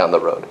repurpose them down the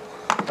road.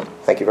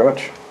 Thank you very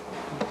much.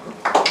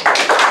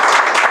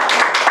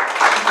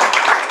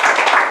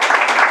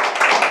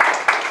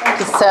 Thank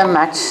you so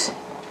much,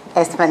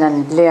 Espen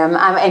and Liam.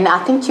 And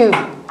I think you,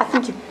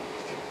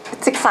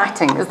 it's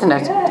exciting, isn't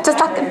it? Yeah. Just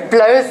like it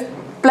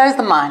blows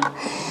the mind.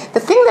 The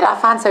thing that I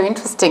find so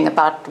interesting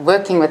about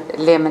working with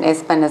Liam and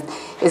Espen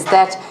is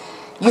that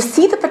you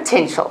see the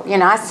potential. You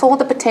know, I saw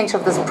the potential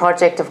of this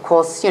project, of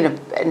course, you know,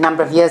 a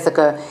number of years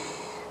ago,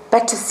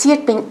 but to see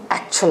it being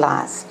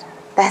actualized,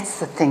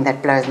 that's the thing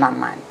that blows my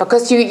mind.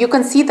 Because you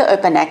can see the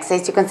open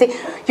access, you can see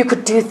you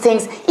could do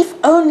things, if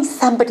only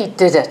somebody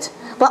did it.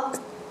 Well,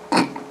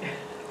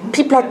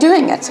 people are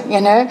doing it, you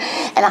know,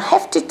 and I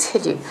have to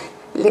tell you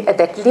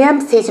that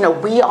Liam says, you know,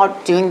 we are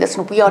doing this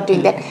and we are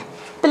doing that.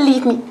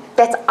 Believe me,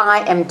 that's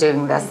I am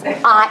doing this.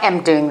 I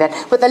am doing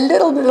that with a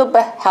little bit of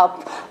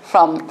help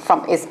from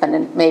Espen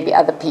and maybe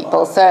other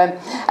people. So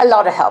a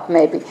lot of help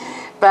maybe.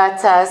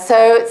 But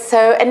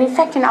and in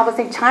fact, you know, I was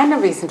in China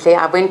recently.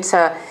 I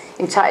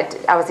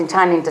was in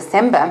China in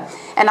December,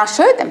 and I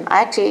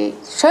actually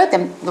showed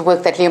them the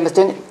work that Liam was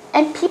doing,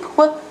 and people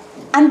were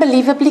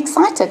unbelievably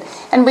excited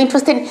and were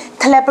interested in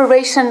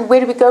collaboration.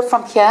 Where do we go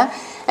from here?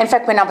 In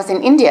fact, when I was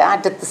in India, I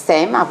did the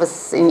same. I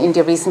was in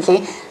India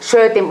recently,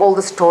 showed them all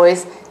the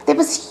stories. There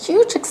was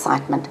huge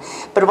excitement.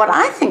 But what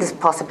I think is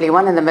possibly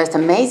one of the most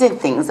amazing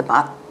things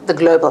about the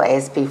global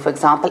ASP, for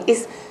example,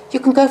 is you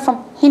can go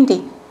from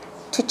Hindi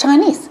to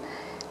Chinese,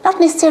 not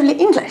necessarily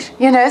English.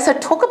 You know, so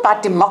talk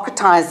about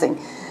democratizing,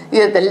 you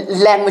know, the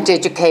language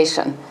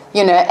education,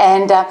 you know,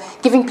 and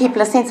giving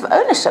people a sense of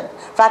ownership,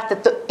 right?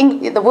 That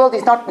the world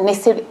is not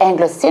necessarily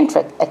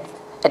Anglo-centric.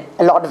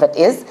 A lot of it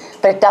is,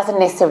 but it doesn't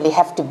necessarily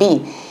have to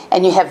be.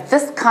 And you have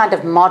this kind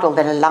of model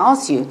that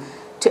allows you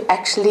to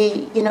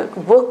actually, you know,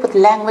 work with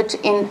language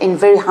in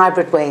very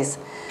hybrid ways.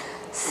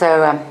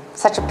 So,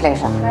 such a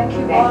pleasure. Thank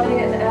you, Bonny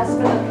and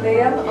Espen and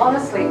Liam.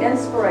 Honestly,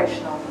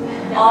 inspirational.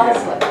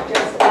 Honestly,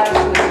 just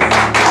absolutely.